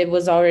it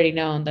was already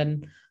known,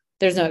 then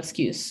there's no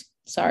excuse.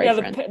 Sorry. Yeah,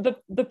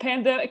 the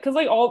pandemic, because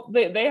like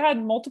they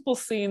had multiple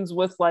scenes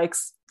with like,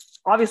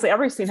 obviously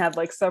every scene had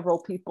like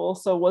several people,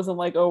 so it wasn't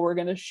like, oh, we're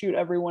gonna shoot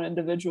everyone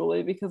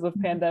individually because of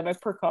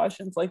pandemic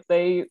precautions. Like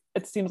it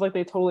seems like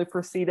they totally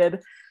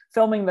proceeded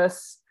filming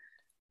this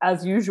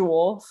as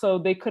usual, so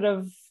they could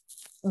have,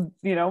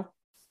 you know,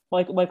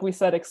 like we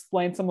said,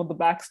 explained some of the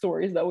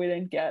backstories that we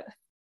didn't get.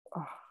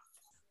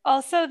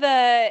 Also,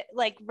 the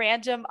like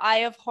random Eye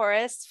of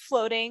Horus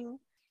floating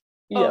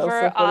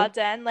over so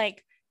Aden.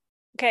 Like,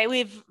 okay,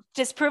 we've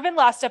disproven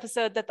last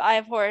episode that the Eye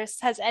of Horus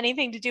has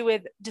anything to do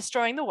with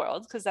destroying the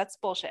world, because that's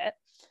bullshit.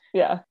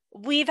 Yeah.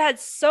 We've had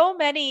so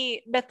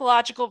many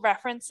mythological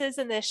references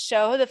in this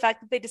show. The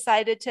fact that they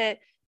decided to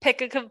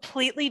pick a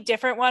completely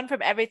different one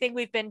from everything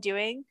we've been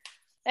doing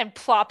and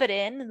plop it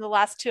in the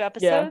last 2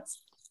 episodes.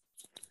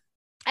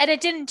 And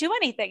it didn't do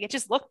anything. It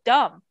just looked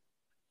dumb.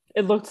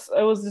 It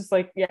was just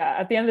like,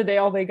 at the end of the day,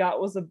 all they got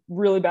was a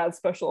really bad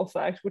special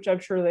effect, which I'm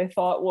sure they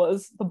thought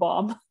was the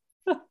bomb.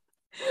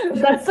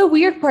 That's the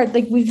weird part.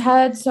 Like, we've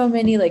had so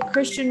many like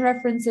Christian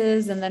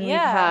references, and then we've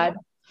had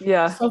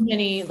so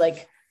many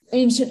like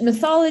ancient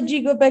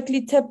mythology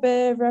Göbekli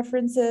Tepe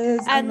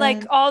references, and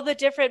like all the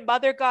different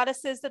mother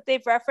goddesses that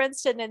they've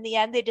referenced, and in the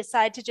end they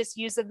decide to just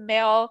use a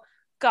male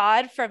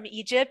god from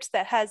Egypt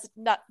that's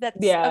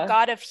a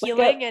god of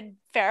healing and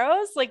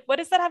pharaohs. Like, what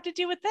does that have to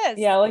do with this?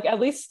 Like,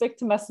 at least stick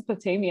to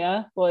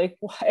Mesopotamia. Like,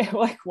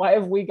 why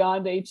have we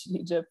gone to ancient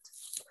Egypt?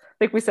 I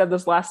think we said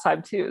this last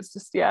time too. It's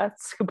just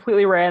it's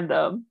completely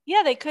random.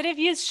 They could have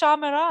used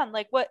Shamaran.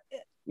 Like, what?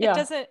 It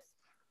doesn't.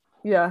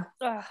 Ugh.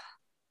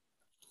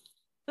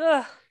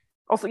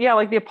 Also,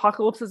 like, the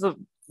apocalypse is a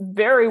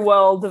very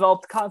well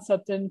developed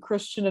concept in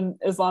Christian and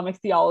Islamic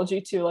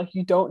theology too. Like,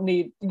 you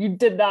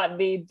did not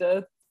need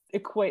to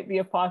equate the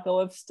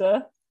apocalypse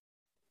to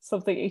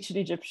something ancient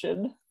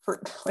Egyptian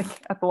for like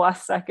at the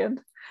last second.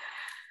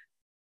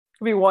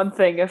 It'd be one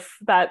thing if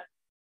that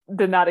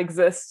did not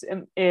exist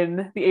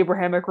in the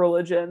Abrahamic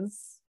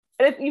religions.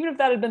 And even if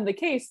that had been the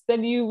case,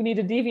 then you need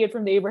to deviate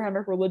from the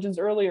Abrahamic religions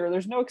earlier.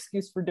 There's no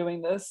excuse for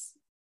doing this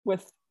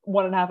with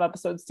 1.5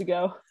 episodes to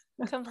go.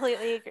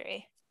 Completely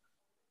agree.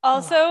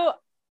 Also,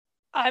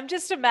 I'm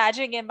just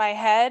imagining in my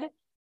head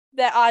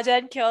that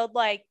Aden killed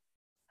like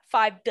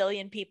 5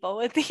 billion people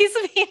with these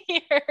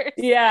meteors.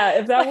 Yeah,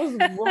 if that was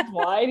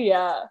worldwide,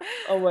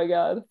 oh my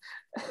god.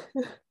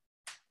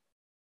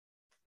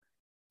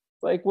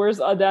 Like, where's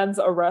Aden's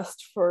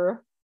arrest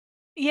for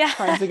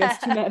crimes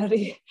against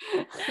humanity?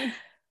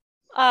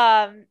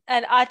 And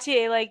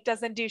Atiye like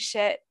doesn't do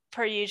shit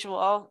per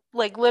usual.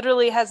 Like,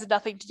 literally has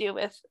nothing to do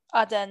with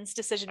Aden's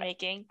decision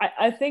making.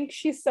 I think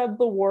she said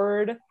the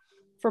word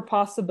for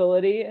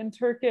possibility in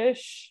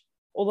Turkish,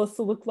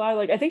 olasılıklar.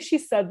 Like, I think she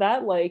said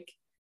that like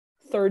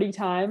 30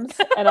 times,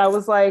 and I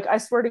was like, I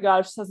swear to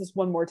God, if she says this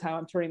one more time,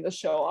 I'm turning the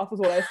show off. Is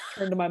what I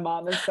turned to my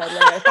mom and said,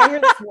 like, if I hear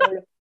this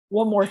word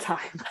one more time,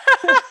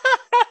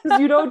 because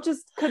you don't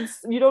just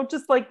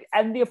like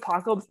end the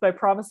apocalypse by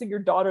promising your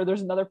daughter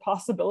there's another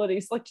possibility.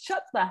 It's like,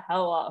 shut the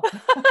hell up.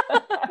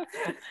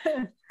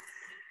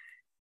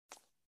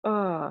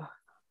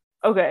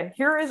 Okay,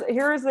 here is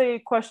a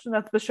question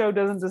that the show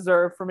doesn't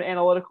deserve from an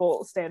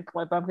analytical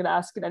standpoint, but I'm going to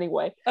ask it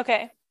anyway.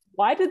 Okay.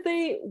 Why did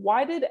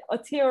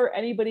Atiye or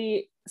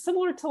anybody,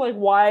 similar to like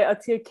why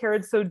Atiye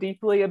cared so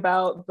deeply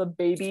about the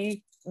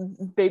babies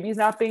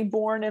not being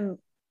born in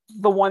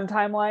the one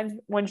timeline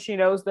when she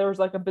knows there was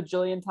like a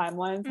bajillion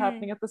timelines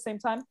happening at the same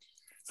time?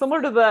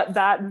 Similar to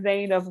that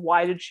vein of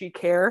why did she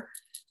care?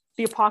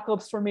 The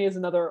apocalypse for me is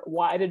another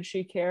why did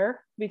she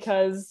care?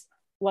 Because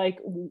like,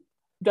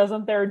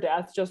 doesn't their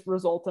death just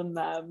result in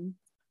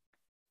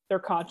their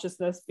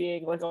consciousness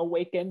being like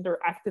awakened or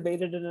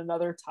activated in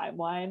another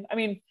timeline? I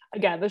mean,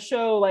 again, the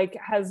show like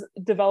has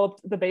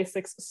developed the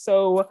basics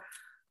so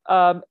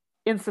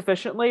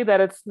insufficiently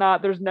that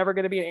there's never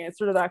going to be an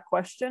answer to that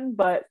question.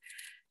 But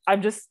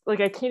I'm just like,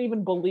 I can't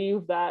even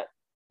believe the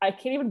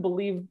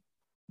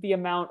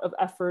amount of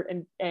effort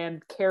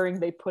and caring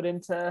they put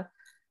into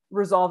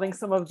resolving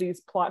some of these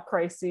plot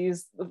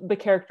crises, the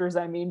characters,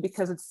 I mean,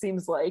 because it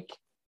seems like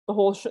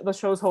the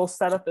show's whole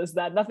setup is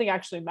that nothing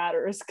actually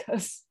matters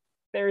because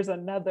there's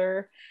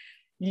another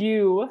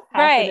you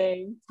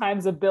happening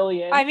times a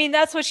billion. I mean,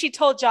 that's what she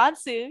told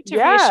Jansu to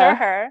reassure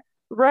her.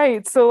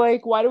 Right. So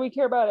like, why do we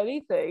care about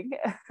anything?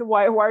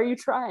 Why are you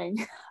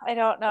trying? I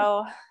don't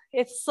know.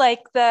 It's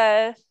like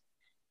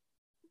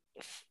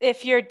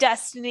if your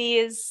destiny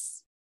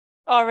is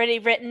already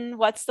written,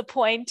 what's the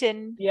point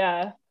in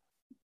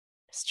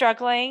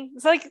struggling?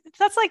 It's like,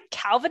 that's like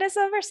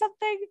Calvinism or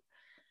something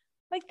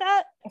like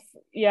that.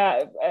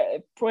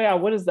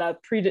 What is that?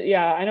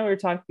 I know what you're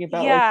talking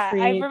about.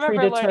 I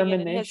remember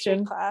learning it in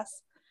history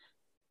class.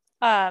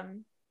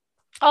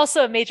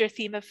 Also a major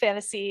theme of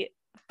fantasy,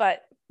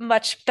 but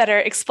much better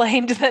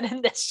explained than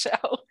in this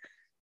show.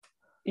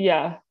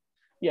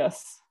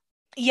 Yes.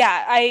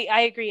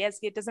 I agree,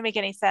 Ezgi. It doesn't make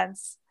any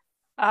sense.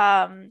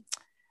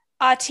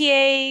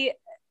 Atiye,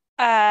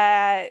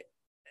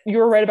 you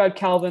were right about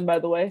Calvin, by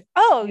the way.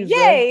 Oh,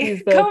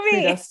 he's the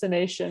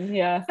predestination.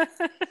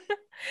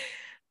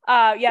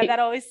 That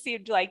always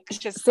seemed like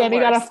just Sammy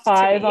got a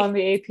 5 on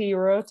the AP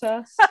Euro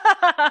test.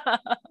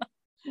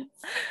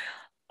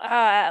 What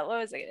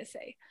was I gonna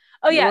say?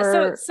 Oh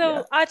yeah,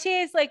 so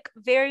Atiye is like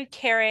very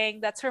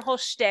caring. That's her whole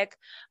shtick.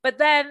 But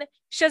then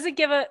she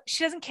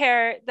doesn't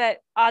care that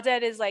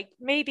Aden is like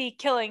maybe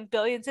killing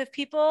billions of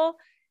people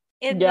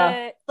in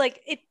the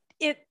like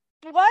it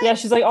what? Yeah,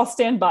 she's like, I'll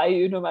stand by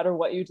you no matter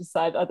what you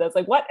decide. Aden's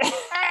like, what?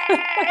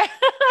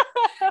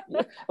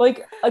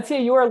 Like,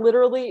 Atiye,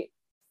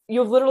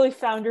 you've literally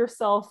found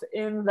yourself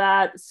in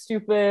that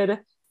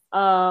stupid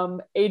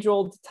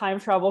age-old time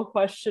travel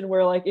question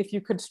where like if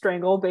you could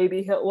strangle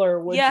baby Hitler,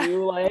 would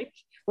you like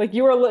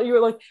you were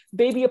like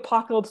baby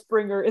apocalypse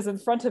bringer is in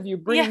front of you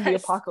bringing the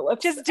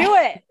apocalypse. Just do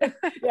it.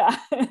 Yeah.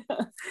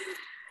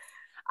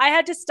 I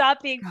had to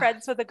stop being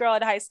friends with a girl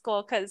in high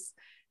school because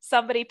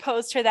somebody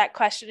posed her that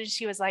question and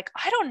she was like,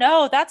 I don't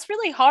know, that's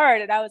really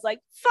hard. And I was like,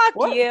 fuck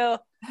what? You.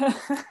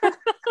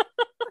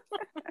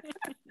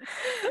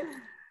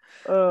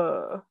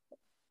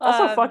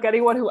 Also, fuck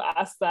anyone who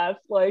asked that.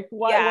 Like,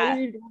 what are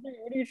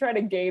you trying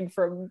to gain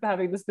from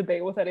having this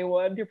debate with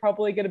anyone? You're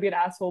probably going to be an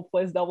asshole who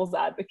plays devil's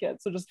advocate,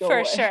 so just go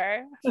away.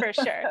 For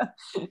sure.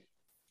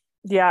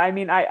 Yeah, I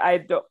mean, I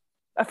don't.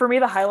 For me,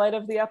 the highlight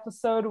of the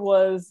episode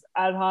was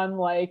Adhan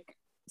like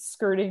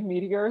skirting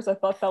meteors. I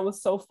thought that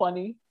was so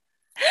funny.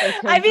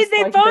 Like him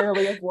they like, both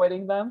barely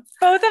avoiding them.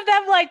 Both of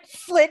them like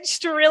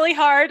flinched really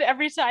hard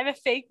every time a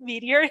fake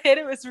meteor hit.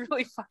 It was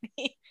really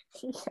funny.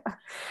 Yeah.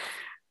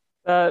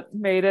 That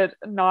made it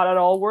not at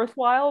all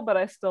worthwhile, but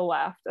I still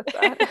laughed at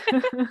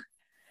that.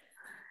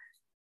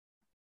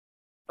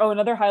 Oh,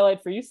 another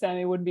highlight for you,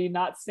 Sammy, would be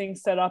not seeing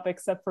set up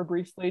except for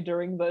briefly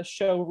during the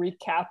show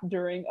recap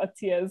during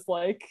Atiye's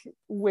like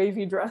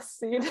wavy dress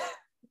scene.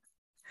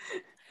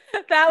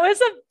 That was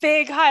a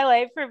big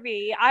highlight for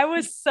me. I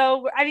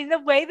mean,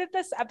 the way that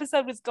this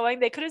episode was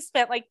going, they could have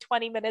spent like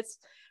 20 minutes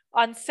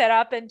on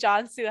setup and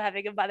Jansu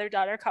having a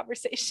mother-daughter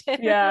conversation.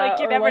 Yeah, like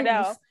you never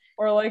know.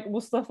 Or like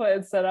Mustafa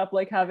had set up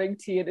like having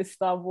tea in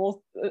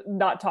Istanbul,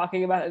 not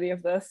talking about any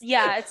of this.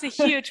 Yeah, it's a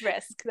huge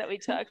risk that we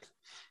took.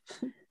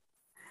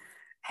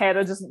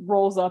 Hannah just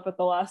rolls up at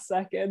the last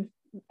second,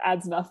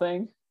 adds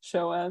nothing,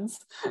 show ends.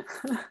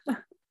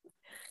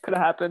 Could have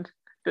happened,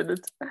 didn't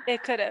it?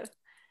 It could have.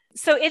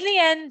 So in the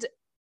end,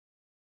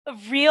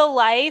 real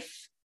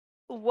life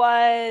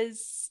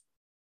was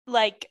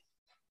like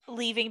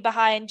leaving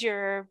behind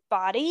your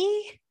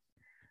body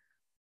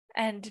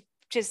and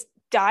just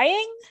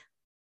dying?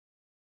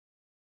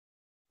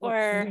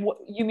 Or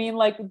you mean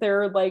like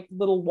they're like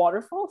little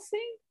waterfalls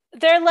thing?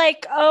 They're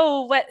like,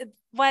 oh,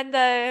 when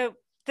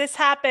this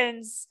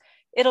happens,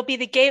 it'll be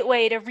the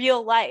gateway to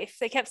real life.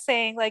 They kept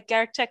saying like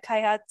Gerçek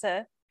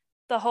hayatı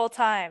the whole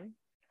time.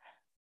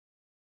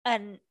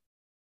 And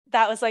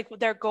that was like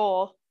their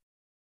goal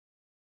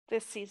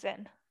this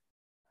season.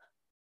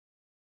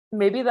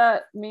 Maybe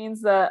that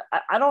means that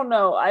I don't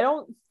know.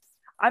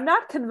 I'm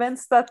not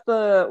convinced that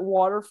the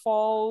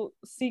waterfall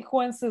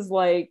sequence is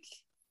like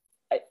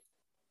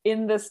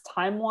in this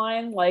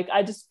timeline. Like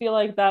I just feel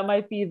like that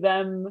might be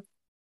them.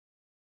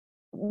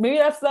 Maybe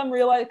that's them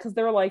realize because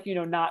they're like, you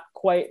know,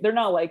 they're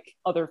not like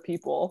other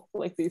people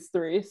like these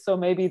three. So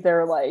maybe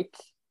they're like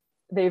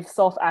they've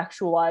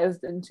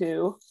self-actualized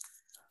into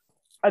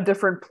a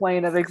different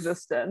plane of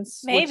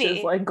existence, which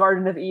is like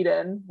Garden of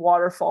Eden,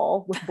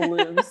 waterfall with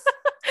balloons.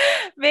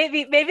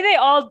 maybe they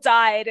all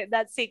died in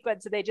that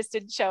sequence and they just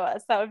didn't show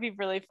us. That would be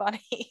really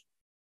funny.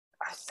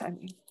 I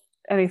mean,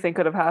 anything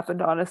could have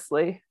happened,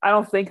 honestly. I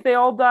don't think they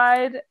all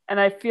died, and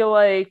I feel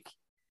like,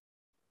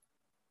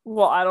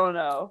 well, I don't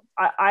know.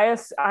 I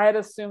had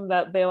assumed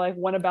that they like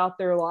went about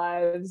their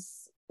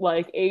lives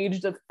like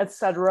aged,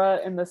 etc.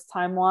 in this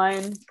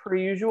timeline per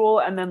usual,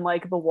 and then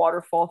like the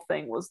waterfall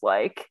thing was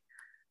like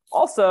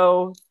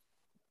also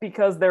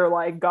because they're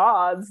like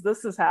gods,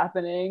 this is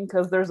happening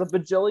because there's a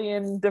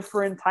bajillion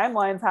different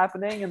timelines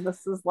happening, and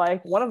this is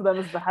like one of them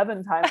is the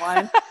heaven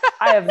timeline.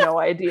 I have no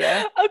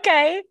idea.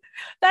 Okay,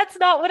 that's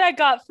not what I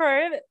got for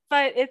it,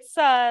 but it's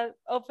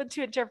open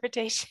to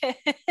interpretation.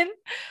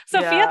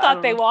 Sophia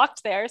thought they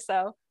walked there,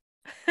 so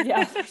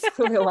yeah, there's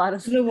clearly a lot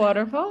of the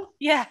waterfall.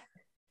 Yeah.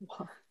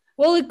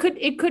 Well, it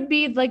could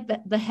be like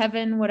the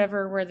heaven,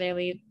 whatever, where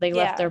they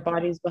left their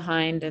bodies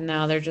behind, and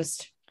now they're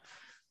just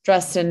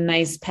dressed in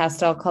nice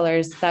pastel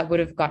colors that would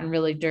have gotten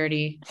really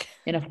dirty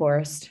in a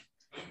forest.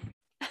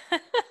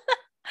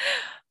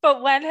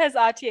 But when has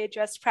Atiye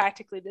dressed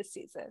practically this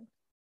season?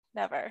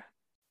 Never.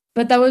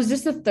 But that was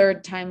just the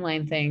third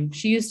timeline thing.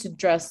 She used to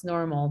dress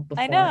normal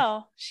before. I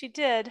know, she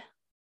did.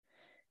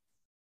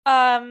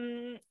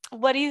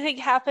 What do you think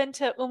happened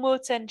to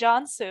Umut and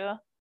Jansu?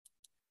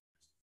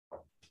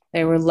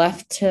 They were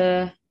left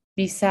to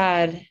be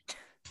sad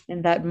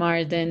in that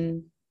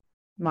Mardin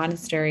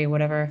monastery,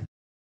 whatever.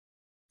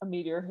 A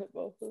meteor hit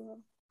both of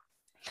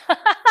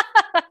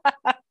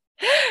them.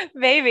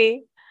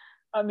 Maybe.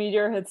 A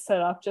meteor hit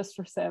set up just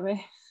for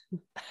Sammy.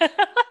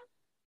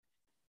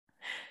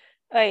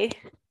 Oy.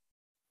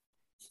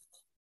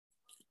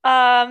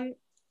 All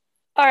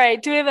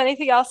right. Do we have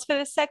anything else for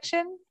this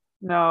section?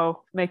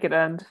 No, make it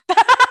end.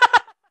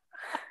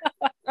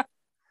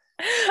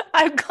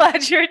 I'm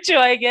glad you're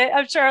enjoying it.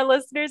 I'm sure our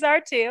listeners are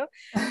too.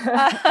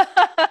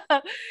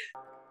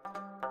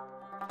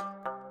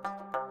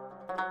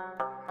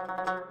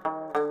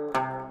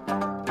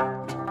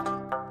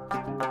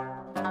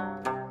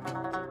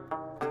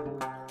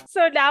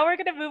 So now we're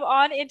going to move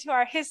on into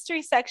our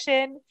history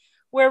section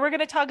where we're going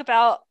to talk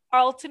about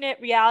alternate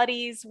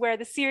realities where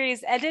the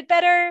series ended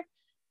better.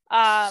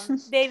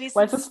 Maybe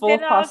some life is full of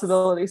spin-offs.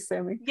 possibilities,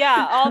 Sammy.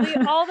 Yeah,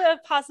 all the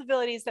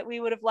possibilities that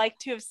we would have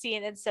liked to have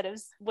seen instead of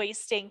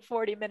wasting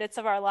 40 minutes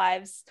of our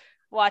lives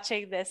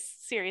watching this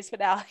series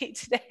finale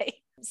today.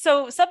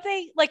 So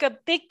something like a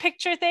big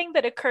picture thing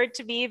that occurred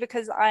to me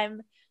because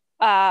I'm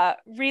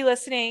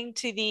re-listening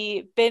to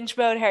the Binge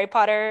Mode Harry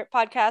Potter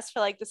podcast for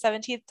like the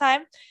 17th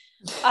time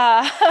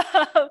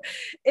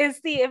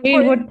is the important... Hey,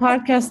 what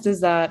podcast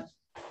is that?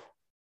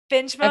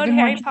 Binge Mode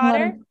Harry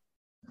Potter.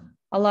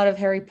 A lot of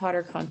Harry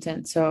Potter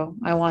content, so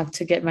I want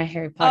to get my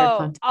Harry Potter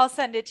content. I'll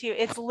send it to you.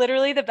 It's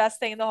literally the best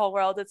thing in the whole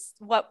world. It's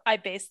what I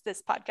base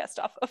this podcast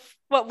off of.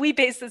 What we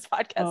base this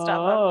podcast off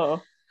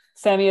of.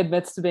 Sammy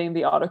admits to being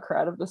the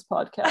autocrat of this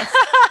podcast.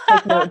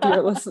 Take note,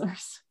 dear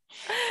listeners.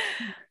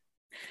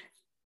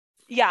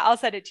 Yeah, I'll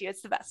send it to you.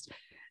 It's the best.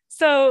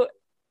 So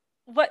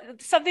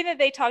something that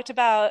they talked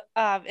about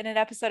in an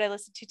episode I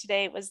listened to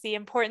today was the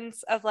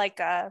importance of like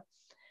a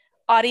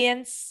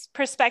audience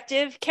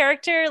perspective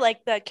character,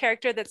 like the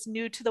character that's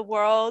new to the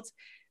world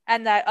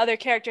and that other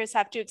characters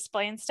have to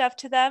explain stuff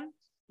to them.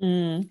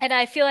 And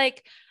I feel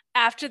like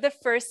after the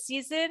first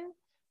season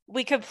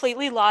we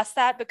completely lost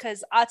that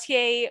because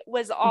Atiye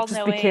was all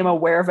knowing. Just became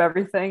aware of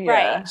everything.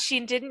 Right. Yeah.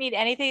 She didn't need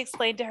anything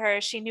explained to her.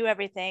 She knew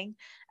everything.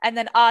 And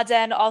then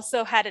Aden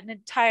also had an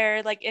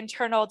entire like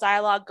internal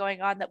dialogue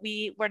going on that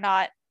we were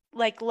not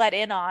like let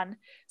in on.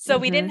 So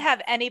we didn't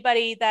have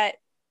anybody that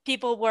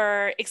people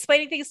were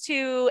explaining things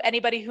to,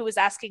 anybody who was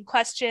asking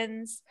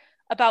questions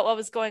about what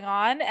was going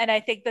on. And I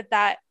think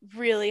that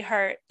really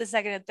hurt the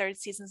second and third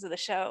seasons of the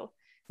show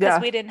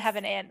because we didn't have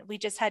an in. We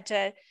just had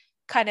to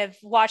kind of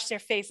watch their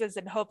faces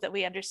and hope that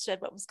we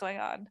understood what was going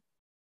on.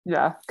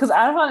 Yeah, because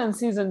Adhan in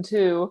season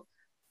 2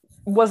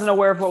 wasn't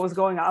aware of what was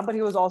going on, but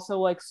he was also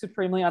like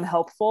supremely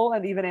unhelpful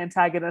and even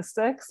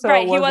antagonistic. So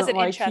right, it wasn't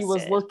like interested. He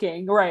was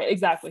looking, right,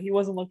 exactly. He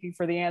wasn't looking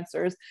for the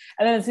answers.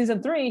 And then in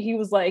season 3, he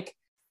was like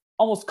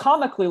almost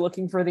comically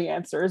looking for the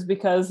answers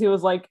because he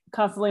was like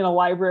constantly in a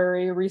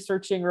library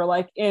researching or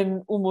like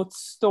in Umut's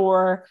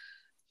store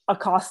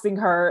accosting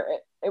her,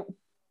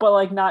 but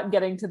like not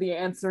getting to the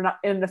answer, not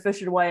in an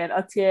efficient way. And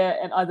Atiye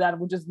and Adan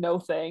would just know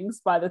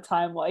things by the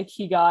time like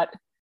he got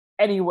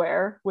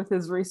anywhere with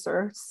his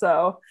research.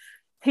 So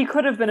he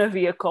could have been a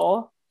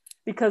vehicle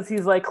because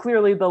he's like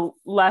clearly the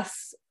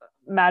less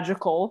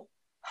magical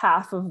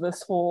half of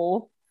this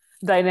whole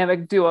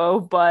dynamic duo.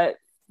 But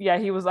yeah,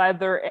 he was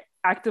either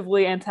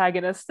actively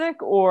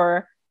antagonistic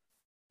or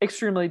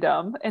extremely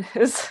dumb in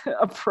his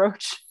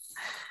approach.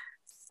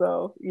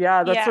 So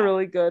yeah, that's a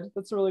really good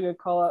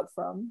call out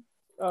from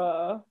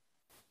the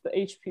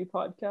HP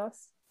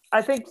podcast.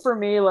 I think for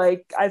me,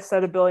 like I've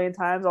said a billion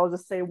times, I'll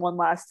just say one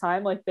last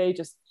time, like they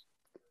just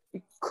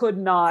could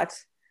not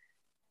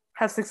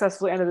have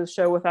successfully ended the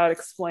show without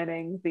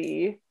explaining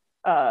the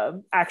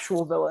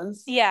actual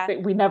villains. Yeah.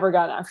 We never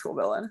got an actual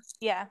villain.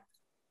 Yeah.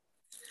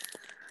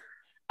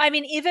 I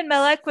mean, even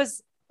Melek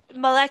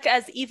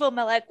as evil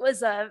Melek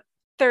was a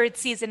third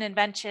season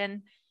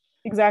invention.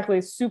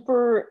 Exactly.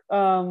 Super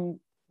the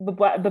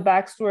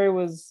backstory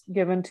was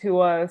given to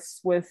us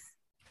with,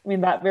 I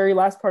mean, that very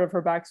last part of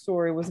her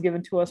backstory was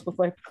given to us with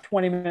like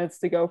 20 minutes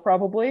to go,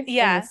 probably. In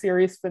the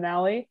series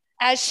finale.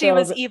 As she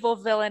was evil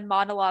villain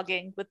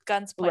monologuing with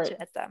guns pointed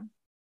at them.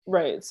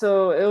 Right.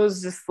 So it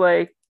was just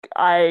like,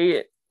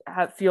 I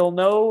feel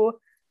no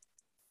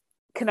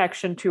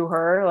connection to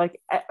her. Like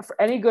for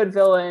any good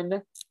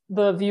villain,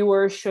 the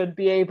viewer should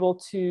be able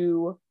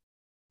to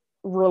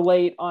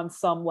relate on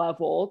some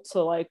level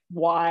to like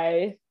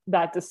why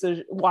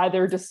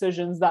their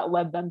decisions that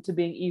led them to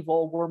being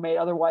evil were made.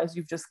 Otherwise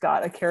you've just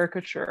got a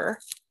caricature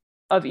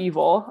of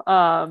evil,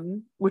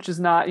 which is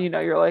not,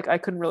 you're like, I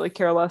couldn't really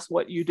care less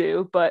what you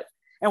do.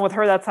 And with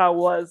her, that's how it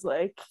was.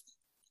 Like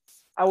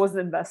I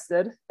wasn't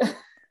invested. I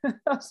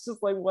was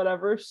just like,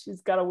 whatever,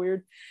 she's got a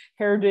weird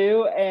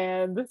hairdo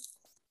and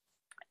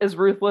is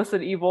ruthless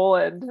and evil,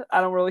 and I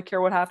don't really care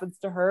what happens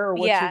to her or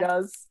what she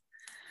does.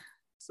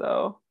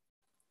 So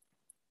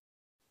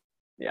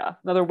yeah,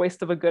 another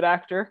waste of a good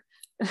actor.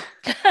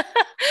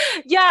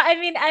 Yeah, I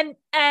mean,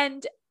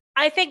 and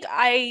I think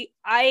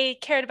I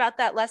cared about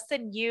that less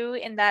than you,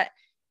 in that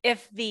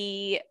if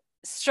the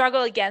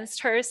struggle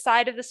against her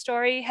side of the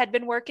story had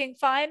been working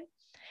fine,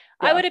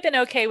 I would have been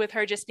okay with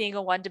her just being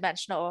a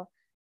one-dimensional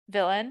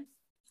villain,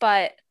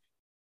 but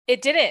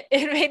it didn't.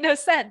 It made no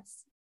sense.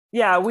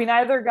 Yeah, we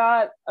neither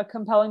got a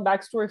compelling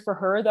backstory for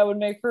her that would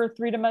make her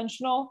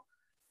three-dimensional,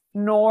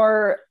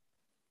 nor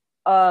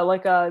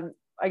like an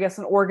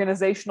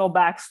organizational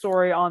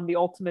backstory on the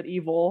ultimate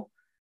evil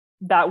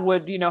that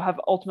would, have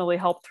ultimately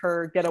helped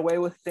her get away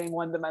with being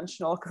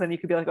one-dimensional. Because then you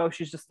could be like, oh,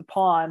 she's just a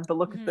pawn, but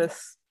look at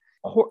this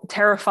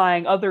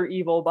terrifying other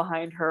evil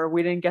behind her.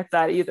 We didn't get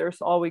that either.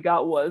 So all we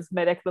got was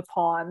Medek the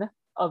pawn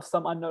of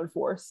some unknown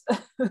force.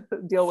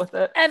 Deal with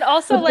it. And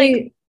also,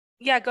 go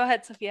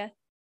ahead, Sophia.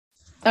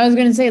 I was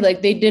gonna say,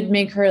 like, they did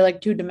make her like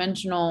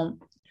two-dimensional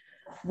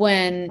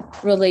when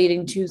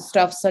relating to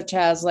stuff such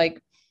as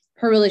like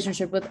her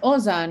relationship with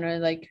Ozan or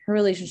like her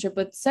relationship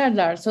with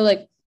Serdar. So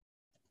like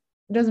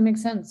it doesn't make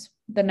sense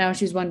that now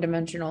she's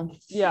one-dimensional.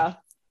 Yeah,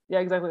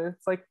 exactly.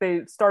 It's like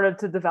they started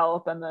to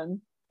develop and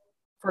then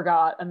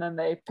forgot, and then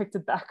they picked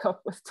it back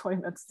up with 20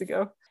 minutes to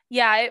go.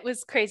 Yeah, it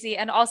was crazy.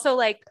 And also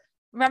like,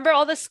 remember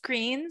all the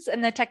screens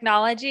and the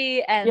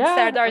technology and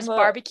Serdar's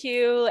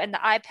barbecue and the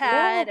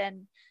iPad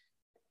and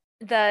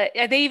they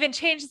even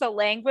changed the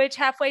language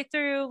halfway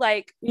through.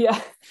 Like,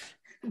 yeah,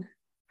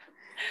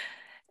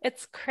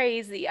 it's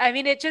crazy. I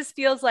mean, it just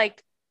feels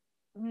like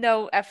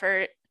no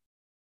effort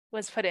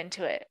was put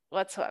into it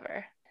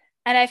whatsoever.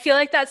 And I feel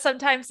like that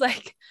sometimes,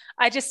 like,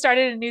 I just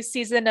started a new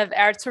season of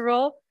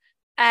Ertugrul,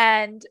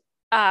 and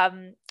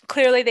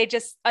clearly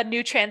a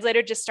new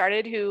translator just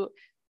started who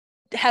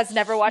has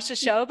never watched the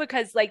show,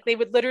 because like they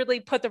would literally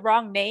put the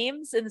wrong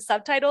names in the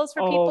subtitles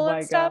for people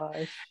and stuff.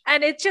 Gosh.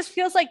 And it just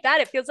feels like that.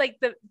 It feels like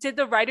did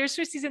the writers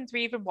for season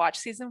 3 even watch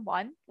season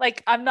 1?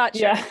 Like, I'm not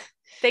sure. Yeah.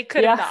 They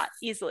could have not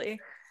easily.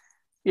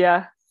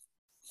 Yeah.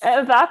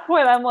 At that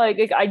point, I'm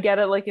like, I get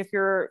it. Like, if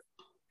you're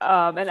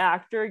an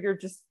actor, you're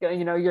just,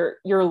 you know,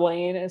 your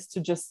lane is to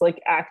just like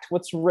act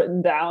what's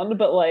written down.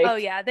 But like, oh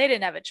yeah, they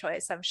didn't have a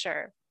choice, I'm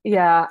sure.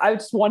 Yeah, I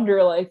just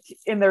wonder, like,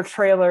 in their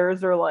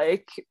trailers or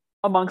like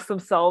amongst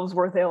themselves,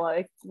 were they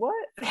like,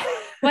 what?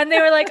 When they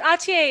were like,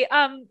 Atiye,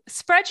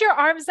 spread your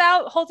arms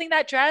out holding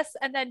that dress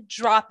and then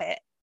drop it.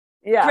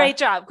 Yeah. Great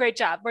job.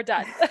 We're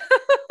done.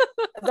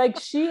 Like,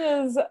 she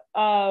is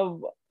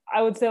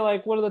I would say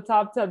like one of the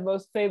top 10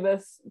 most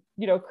famous,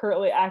 you know,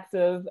 currently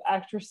active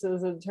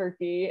actresses in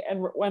Turkey,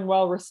 and when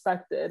well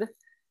respected.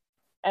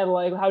 And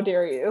like, how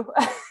dare you?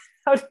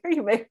 How dare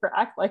you make her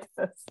act like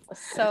this?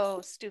 So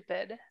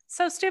stupid.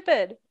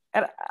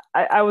 And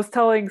I was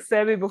telling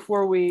Sammy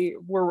before we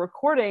were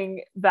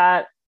recording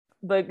that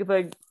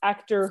the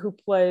actor who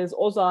plays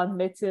Ozan,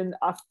 Metin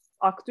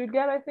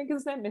Akdülger, I think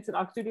his name, Metin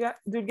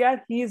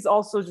Akdülger, he's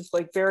also just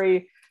like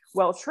very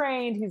well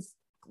trained. He's,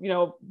 you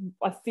know,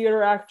 a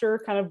theater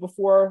actor kind of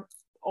before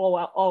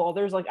all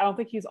others. Like, I don't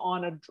think he's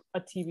on a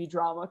TV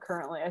drama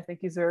currently. I think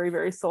he's very,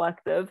 very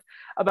selective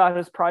about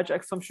his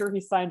projects. So I'm sure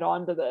he signed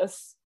on to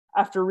this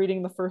after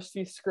reading the first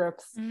few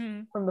scripts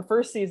from the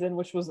first season,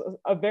 which was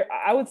a very,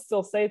 I would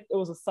still say it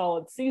was a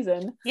solid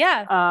season.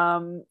 Yeah.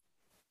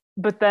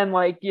 But then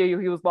like, he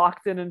was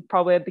locked in and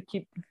probably had to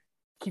keep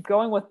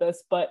going with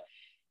this. But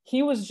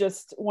he was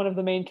just one of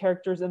the main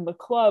characters in The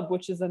Club,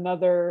 which is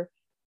another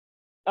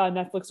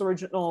Netflix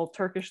original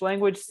Turkish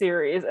language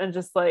series. And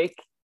just like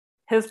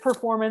his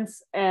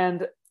performance,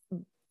 and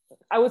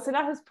I would say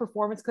not his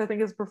performance, because I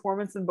think his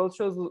performance in both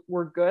shows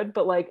were good,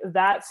 but like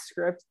that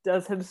script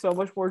does him so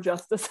much more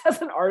justice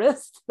as an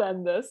artist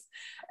than this.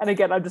 And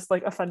again, I'm just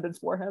like offended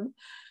for him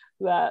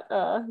that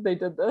they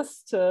did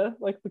this to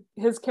like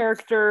his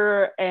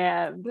character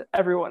and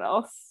everyone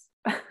else.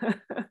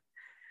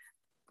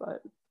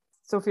 But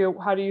Sophia,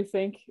 how do you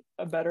think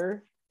what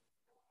are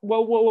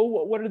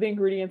the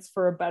ingredients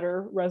for a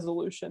better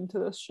resolution to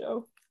this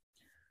show?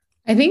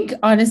 I think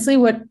honestly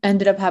what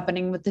ended up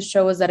happening with the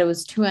show was that it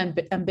was too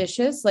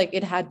ambitious. Like,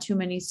 it had too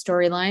many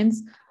storylines,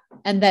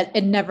 and that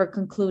it never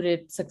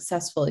concluded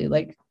successfully.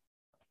 Like,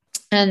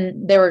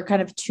 and they were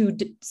kind of too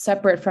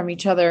separate from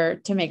each other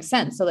to make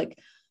sense. So like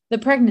the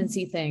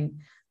pregnancy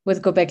thing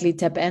with Göbekli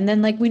Tepe, and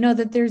then like we know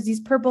that there's these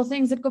purple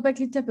things at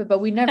Göbekli Tepe, but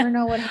we never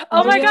know what happened.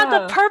 Oh my God,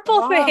 the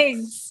purple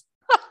things.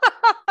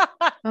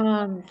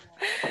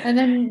 And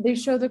then they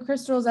show the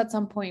crystals at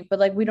some point, but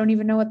like we don't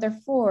even know what they're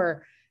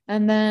for.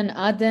 And then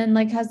Aden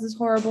like has this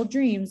horrible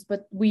dreams,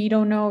 but we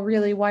don't know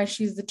really why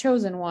she's the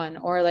chosen one,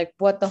 or like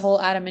what the whole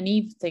Adam and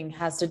Eve thing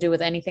has to do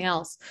with anything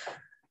else.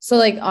 So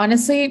like,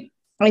 honestly,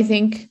 I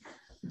think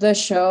the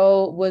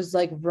show was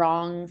like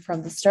wrong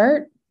from the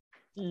start.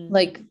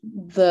 Like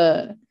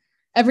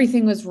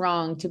everything was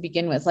wrong to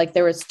begin with. Like,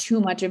 there was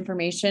too much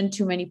information,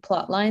 too many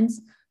plot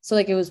lines. So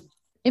like, it was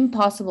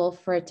impossible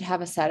for it to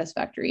have a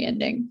satisfactory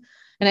ending.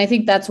 And I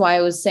think that's why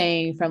I was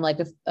saying from like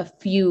a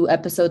few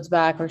episodes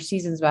back or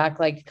seasons back,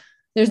 like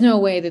there's no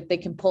way that they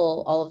can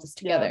pull all of this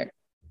together.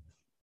 Yeah.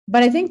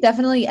 But I think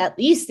definitely at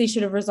least they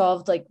should have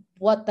resolved like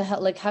what the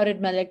hell, like how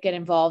did Melek get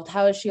involved?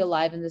 How is she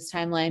alive in this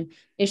timeline?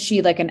 Is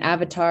she like an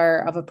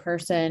avatar of a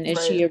person?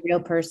 Is she a real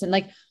person?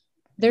 Like,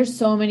 there's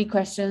so many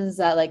questions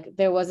that like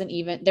they weren't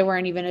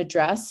even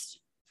addressed.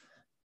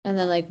 And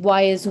then like,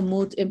 why is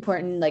Umut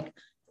important? Like,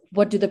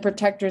 what do the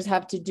protectors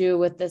have to do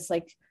with this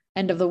like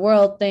end of the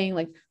world thing?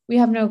 Like, we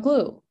have no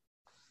clue.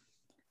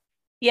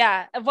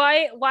 Yeah.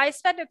 Why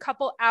spend a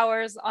couple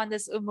hours on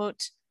this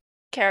Umut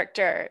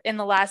character in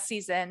the last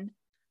season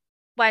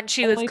when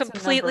she was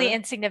completely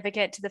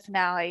insignificant to the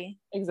finale?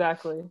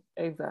 Exactly.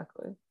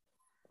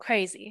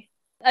 Crazy.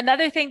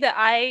 Another thing that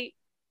I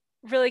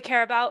really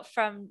care about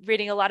from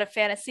reading a lot of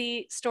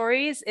fantasy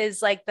stories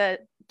is like the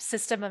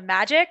system of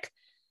magic.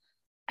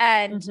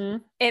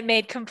 And it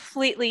made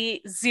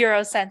completely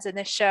zero sense in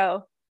this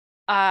show.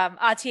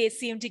 Atiye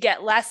seemed to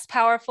get less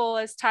powerful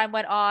as time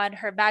went on.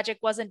 Her magic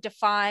wasn't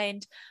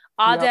defined.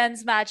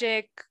 Aden's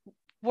magic,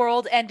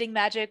 world-ending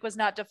magic, was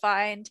not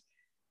defined.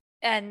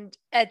 And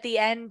at the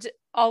end,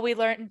 all we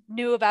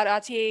knew about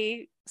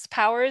Atiye's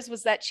powers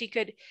was that she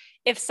could,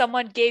 if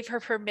someone gave her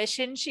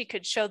permission, she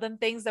could show them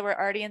things that were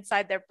already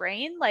inside their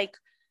brain. Like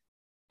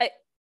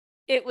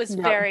it was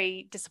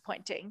very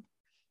disappointing.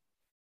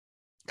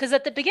 Because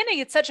at the beginning,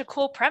 it's such a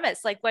cool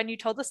premise. Like when you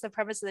told us the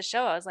premise of the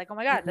show, I was like, oh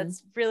my God,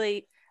 that's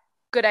really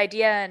good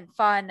idea and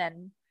fun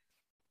and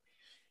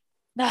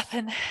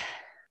nothing.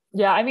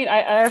 Yeah, I mean,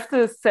 I have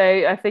to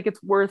say, I think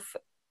it's worth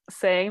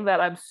saying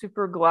that I'm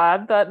super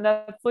glad that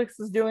Netflix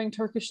is doing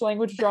Turkish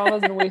language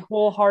dramas, and we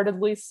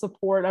wholeheartedly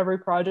support every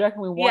project.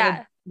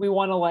 And we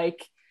want to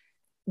like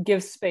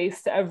give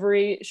space to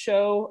every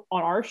show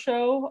on our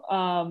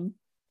show.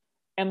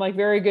 And like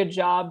very good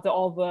job to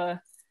all the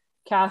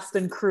cast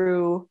and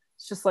crew.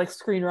 It's just like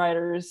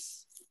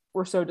screenwriters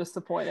were so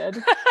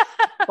disappointed.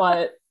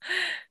 But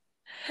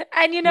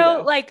and you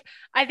know, like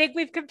I think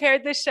we've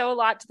compared this show a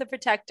lot to The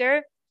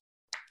Protector.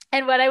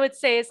 And what I would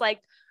say is like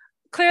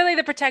clearly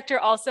The Protector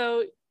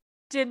also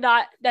did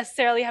not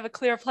necessarily have a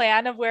clear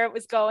plan of where it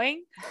was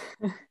going.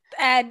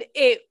 And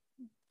it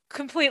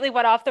completely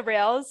went off the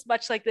rails,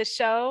 much like this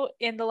show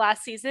in the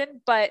last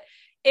season, but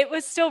it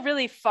was still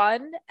really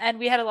fun. And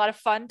we had a lot of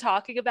fun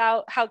talking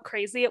about how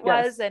crazy it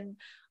was and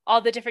all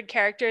the different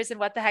characters and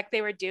what the heck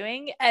they were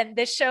doing. And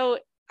this show,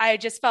 I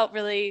just felt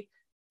really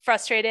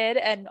frustrated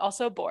and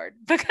also bored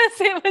because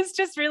it was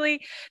just really,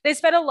 they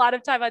spent a lot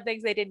of time on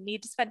things they didn't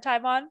need to spend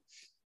time on.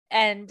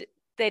 And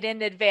they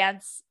didn't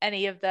advance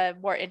any of the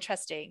more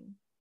interesting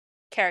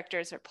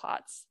characters or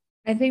plots.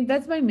 I think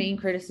that's my main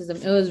criticism.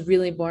 It was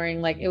really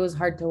boring. Like it was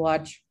hard to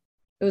watch.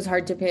 It was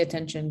hard to pay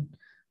attention.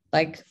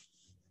 Like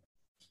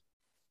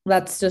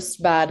that's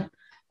just bad.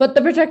 But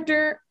The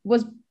Protector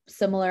was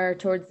similar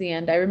towards the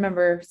end. I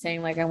remember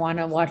saying like, I want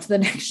to watch the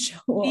next show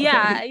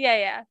already.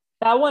 Yeah.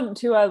 That one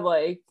too had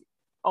like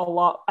a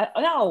lot,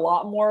 not a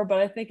lot more, but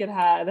I think it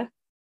had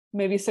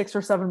maybe 6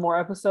 or 7 more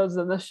episodes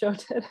than this show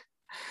did.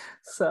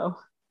 So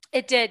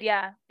it did.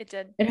 Yeah, it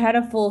did. It had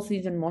a full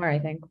season more, I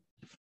think.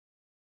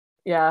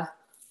 Yeah.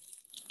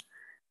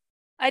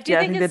 I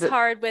think it's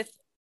hard with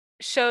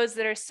shows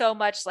that are so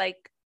much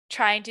like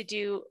trying to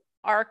do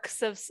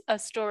arcs of a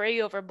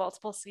story over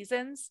multiple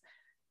seasons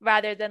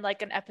rather than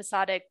like an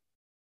episodic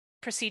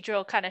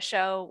procedural kind of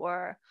show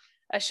or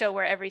a show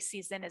where every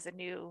season is a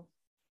new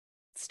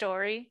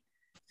story.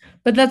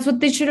 But that's what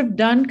they should have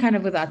done kind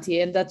of with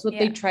Atiye, and that's what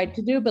they tried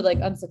to do, but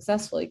like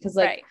unsuccessfully, because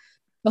like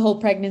the whole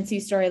pregnancy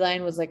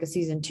storyline was like a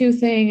season 2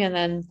 thing, and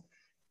then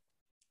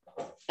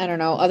I don't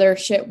know, other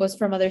shit was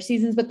from other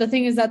seasons. But the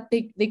thing is that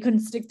they couldn't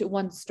stick to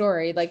one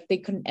story. Like they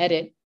couldn't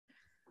edit.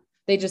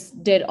 They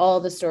just did all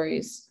the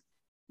stories.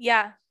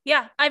 Yeah.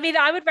 I mean,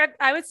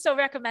 I would still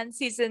recommend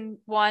season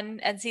 1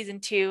 and season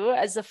 2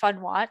 as a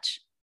fun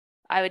watch.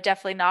 I would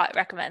definitely not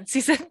recommend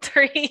season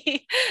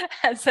 3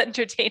 as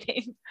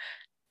entertaining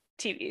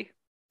TV.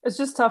 It's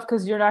just tough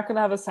because you're not going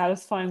to have a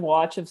satisfying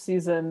watch of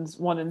seasons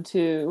 1 and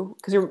 2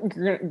 because you're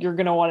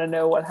going to want to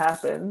know what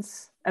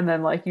happens, and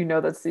then like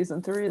that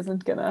season 3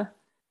 isn't gonna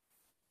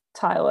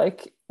tie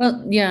like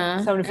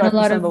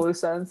 75% of the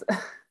loose ends.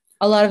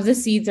 A lot of the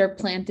seeds are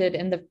planted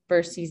in the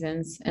first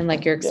seasons, and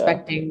like you're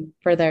expecting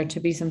for there to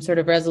be some sort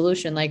of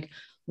resolution. Like,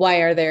 why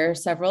are there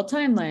several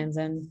timelines,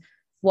 and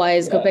why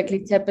is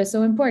Göbekli Tepe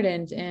so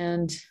important,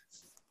 and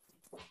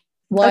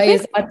why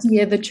is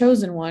Atiye the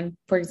chosen one,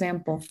 for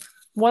example?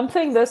 One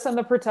thing this and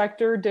The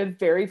Protector did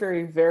very,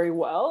 very, very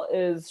well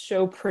is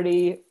show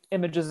pretty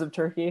images of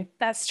Turkey.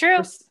 That's true.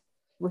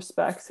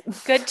 Respect.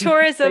 Good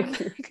tourism.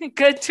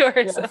 Good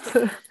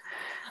tourism.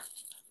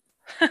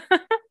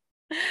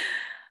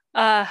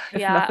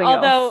 Yes.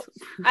 Although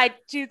I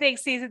do think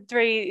season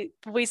 3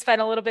 we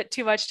spent a little bit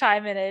too much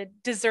time in a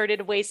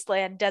deserted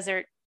wasteland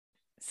desert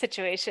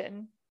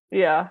situation.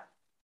 Yeah,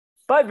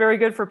 but very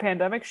good for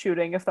pandemic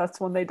shooting if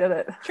that's when they did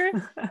it.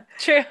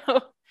 True.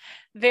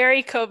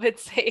 Very COVID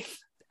safe.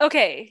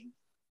 Okay,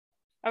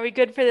 are we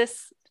good for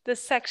this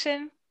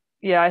section?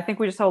 Yeah, I think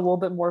we just have a little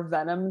bit more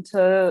venom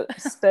to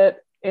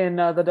spit in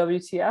the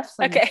WTF.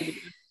 So okay,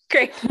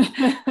 great.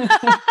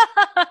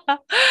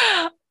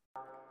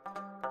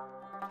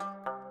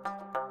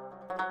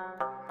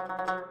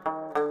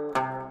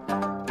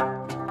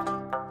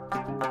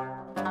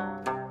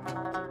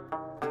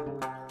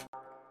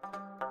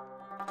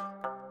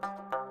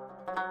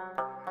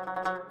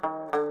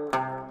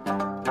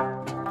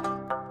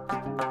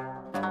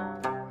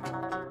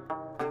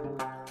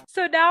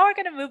 So now we're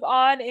going to move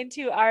on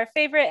into our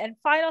favorite and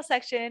final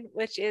section,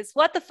 which is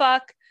What the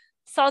Fuck,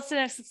 Sultan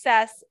of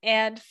Success,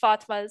 and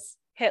Fatma's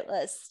Hit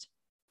List.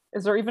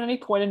 Is there even any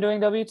point in doing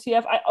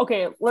WTF?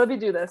 Okay, let me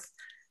do this.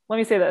 Let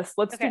me say this.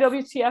 Let's do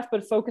WTF,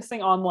 but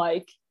focusing on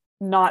like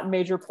not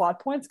major plot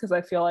points, because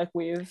I feel like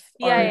we've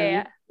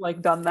already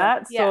like done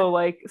that. Yeah. So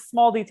like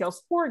small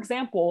details. For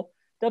example,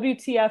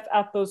 WTF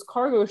at those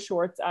cargo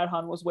shorts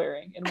Adhan was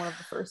wearing in one of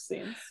the first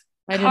scenes.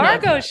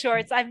 Cargo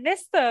shorts. I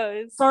missed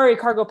those. Sorry,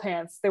 cargo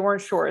pants. They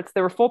weren't shorts.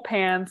 They were full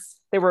pants.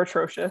 They were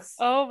atrocious.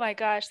 Oh my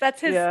gosh. That's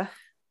his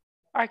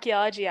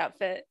archaeology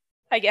outfit,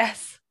 I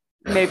guess.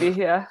 Maybe,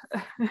 yeah.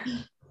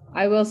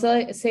 I will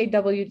say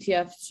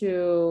WTF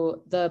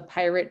to the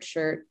pirate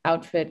shirt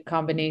outfit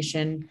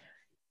combination.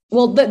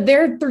 Well,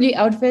 there are three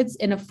outfits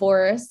in a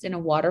forest, in a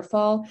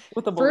waterfall.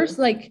 With a balloon. First,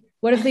 like,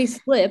 what if they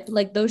slip?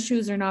 Like, those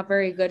shoes are not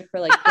very good for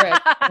like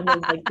grip and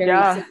those, like,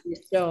 very slippery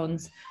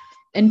stones.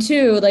 And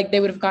two, like, they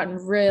would have gotten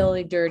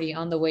really dirty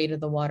on the way to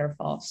the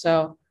waterfall.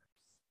 So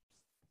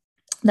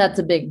that's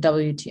a big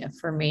WTF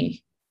for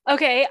me.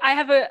 Okay, I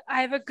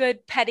have a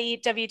good petty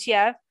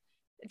WTF.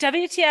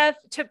 WTF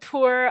to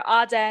poor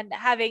Aden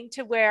having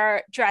to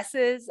wear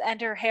dresses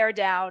and her hair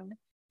down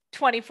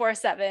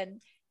 24/7,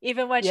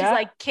 even when she's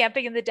like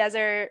camping in the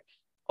desert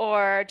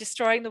or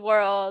destroying the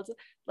world.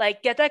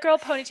 Like, get that girl a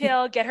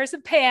ponytail, get her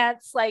some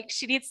pants. Like,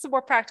 she needs some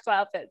more practical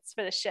outfits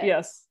for this shit.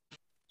 Yes.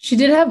 She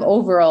did have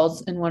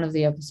overalls in one of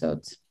the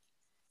episodes.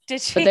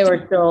 Did she? But they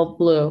were still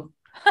blue.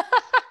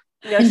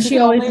 Yeah, and she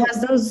always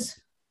has those.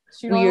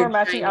 She can only wear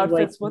matching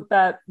outfits with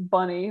that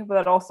bunny, but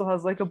that also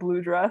has like a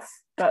blue dress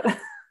that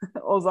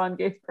Ozan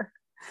gave her.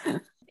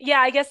 Yeah,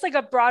 I guess like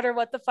a broader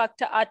what the fuck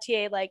to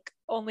Atiye, like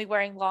only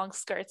wearing long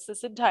skirts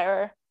this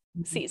entire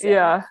season.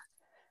 Yeah.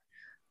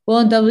 Well,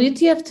 and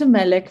WTF to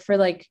Melik for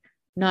like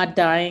not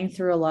dying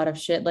through a lot of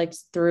shit, like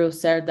through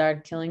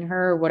Serdar killing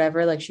her or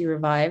whatever. Like, she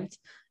revived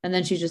and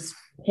then she just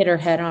hit her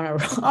head on a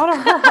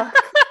rock.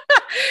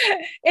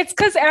 It's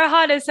because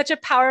Erhan is such a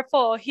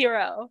powerful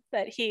hero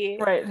that he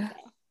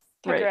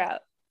took her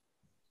out.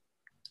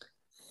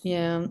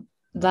 Yeah,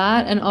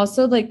 that, and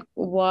also like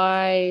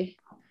why,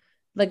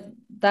 like,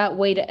 that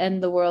way to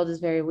end the world is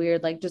very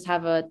weird. Like, just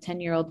have a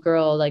 10-year-old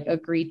girl like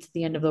agree to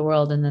the end of the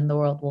world and then the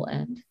world will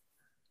end.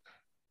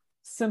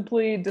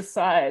 Simply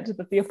decide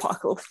that the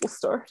apocalypse will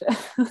start.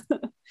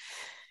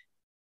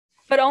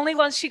 But only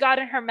once she got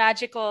in her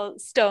magical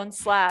stone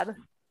slab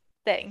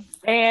thing.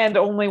 And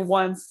only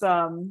once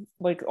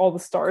like all the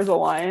stars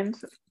aligned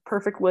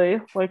perfectly,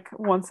 like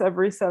once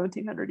every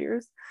 1700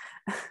 years.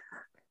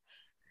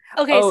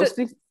 Okay, go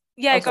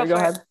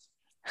ahead.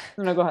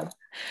 No, go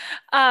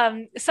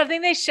ahead.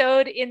 Something they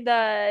showed in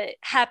the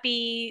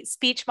happy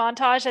speech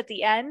montage at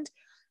the end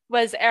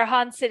was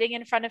Erhan sitting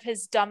in front of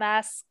his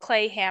dumbass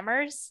clay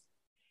hammers.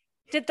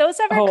 Did those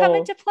ever come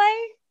into play?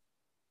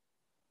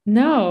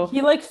 No.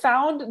 He like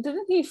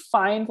didn't he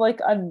find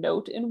like a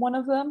note in one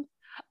of them?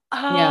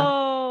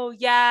 Oh,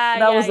 yeah.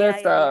 That was their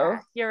throw.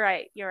 You're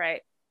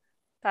right.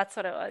 That's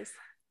what it was.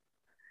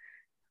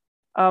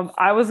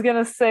 I was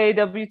gonna say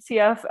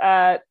WTF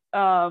at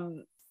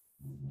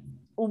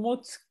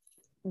Umut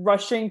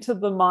rushing to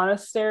the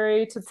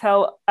monastery to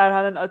tell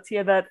Erhan and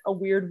Atiye that a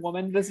weird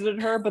woman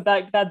visited her, but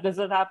that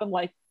visit happened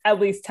like at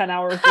least 10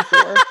 hours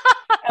before.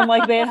 And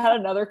like they had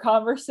another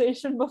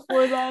conversation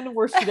before then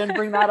where she didn't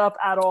bring that up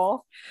at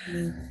all.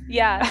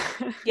 Yeah.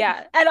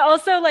 And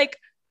also like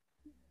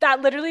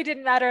that literally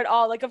didn't matter at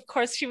all. Like, of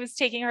course she was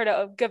taking her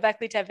to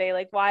Göbekli Tepe.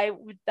 Like, why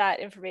would that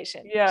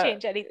information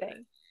change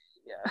anything?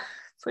 Yeah.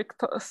 It's like,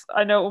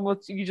 I know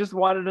almost you just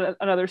wanted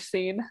another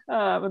scene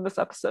in this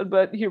episode,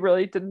 but you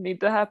really didn't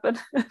need to happen.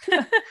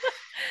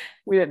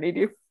 We didn't need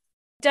you.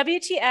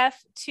 WTF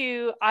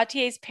to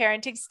Atiye's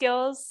parenting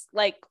skills,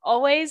 like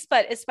always,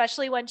 but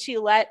especially when she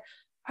let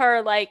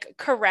her like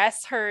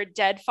caress her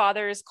dead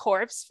father's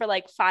corpse for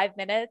like 5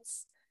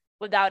 minutes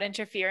without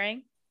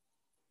interfering.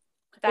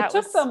 That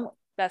was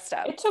messed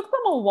up. It took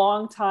them a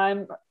long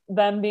time,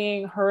 them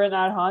being her and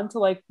Adhan, to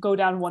like go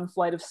down one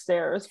flight of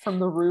stairs from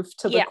the roof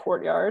to the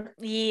courtyard.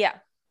 Yeah.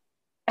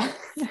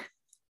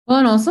 Well,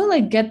 and also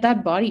like get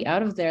that body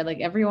out of there.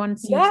 Like everyone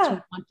seems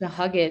to want to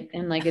hug it,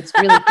 and like it's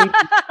really creepy.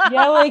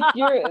 Yeah,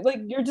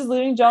 you're just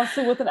leaving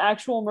Johnson with an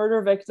actual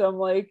murder victim.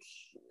 Like,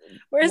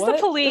 where's the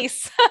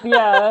police?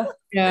 Yeah.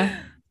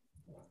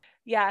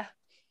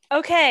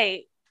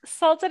 Okay,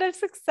 Sultan of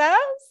Success.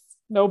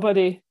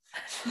 Nobody.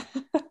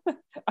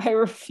 I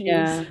refuse.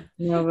 Yeah,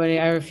 nobody.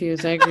 I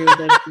refuse. I agree with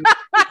that.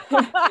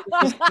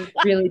 Just a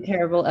really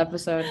terrible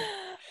episode.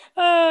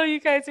 Oh, you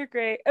guys are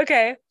great.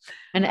 Okay.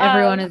 And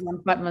everyone is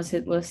on Fatma's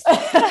hit list.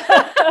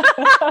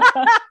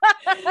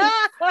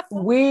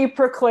 We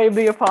proclaim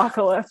the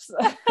apocalypse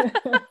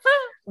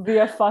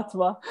via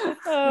Fatma.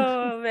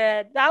 Oh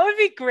man, that would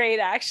be great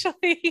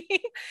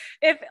actually.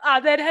 If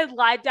Ahmed had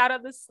lied down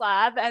on the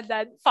slab and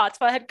then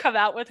Fatma had come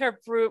out with her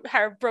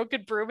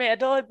broken broom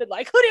handle and been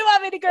like, "Who do you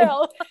want me to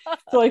go?"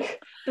 So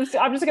like,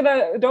 I'm just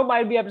gonna, don't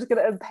mind me, I'm just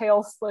gonna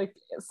impale like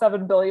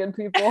 7 billion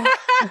people.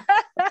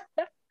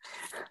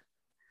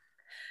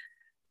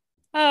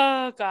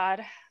 Oh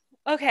God.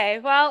 Okay,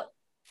 well,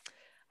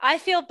 I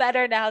feel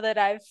better now that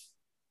I've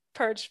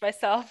purged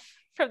myself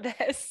from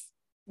this.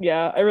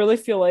 Yeah, I really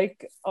feel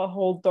like a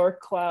whole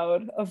dark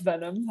cloud of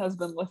venom has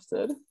been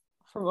lifted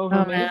from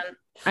over me. Man.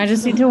 I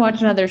just need to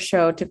watch another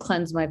show to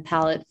cleanse my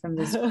palate from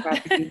this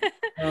property.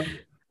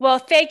 Well,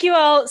 thank you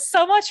all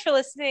so much for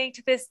listening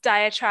to this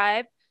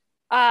diatribe.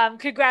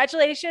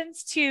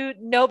 Congratulations to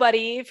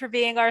nobody for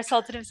being our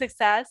Sultan of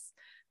Success.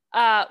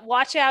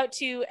 Watch out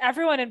to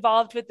everyone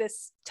involved with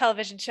this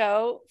television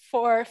show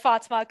for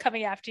Fatma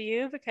coming after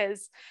you,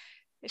 because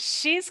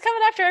She's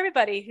coming after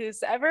everybody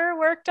who's ever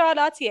worked on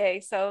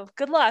Atiye. So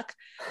good luck.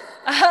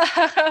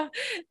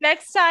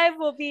 Next time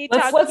we'll be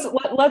talking.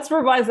 Let's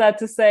revise that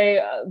to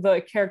say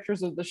the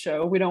characters of the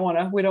show. We don't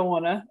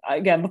want to.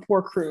 Again, the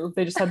poor crew.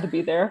 They just had to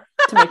be there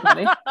to make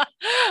money.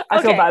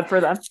 I feel bad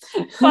for them.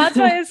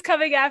 Fatma is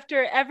coming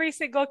after every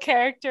single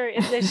character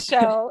in this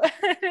show,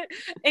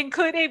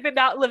 including but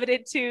not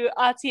limited to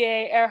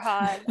Atiye,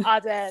 Erhan,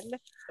 Aden,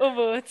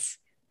 Umut,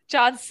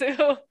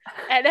 Jansu,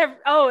 and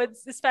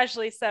it's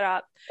especially set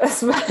up.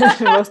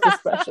 Most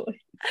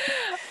especially.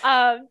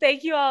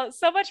 Thank you all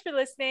so much for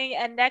listening.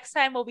 And next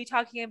time we'll be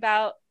talking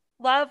about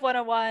Love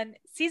 101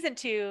 Season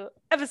 2,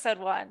 Episode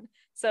 1.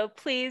 So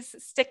please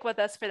stick with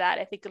us for that.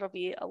 I think it'll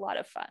be a lot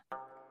of fun.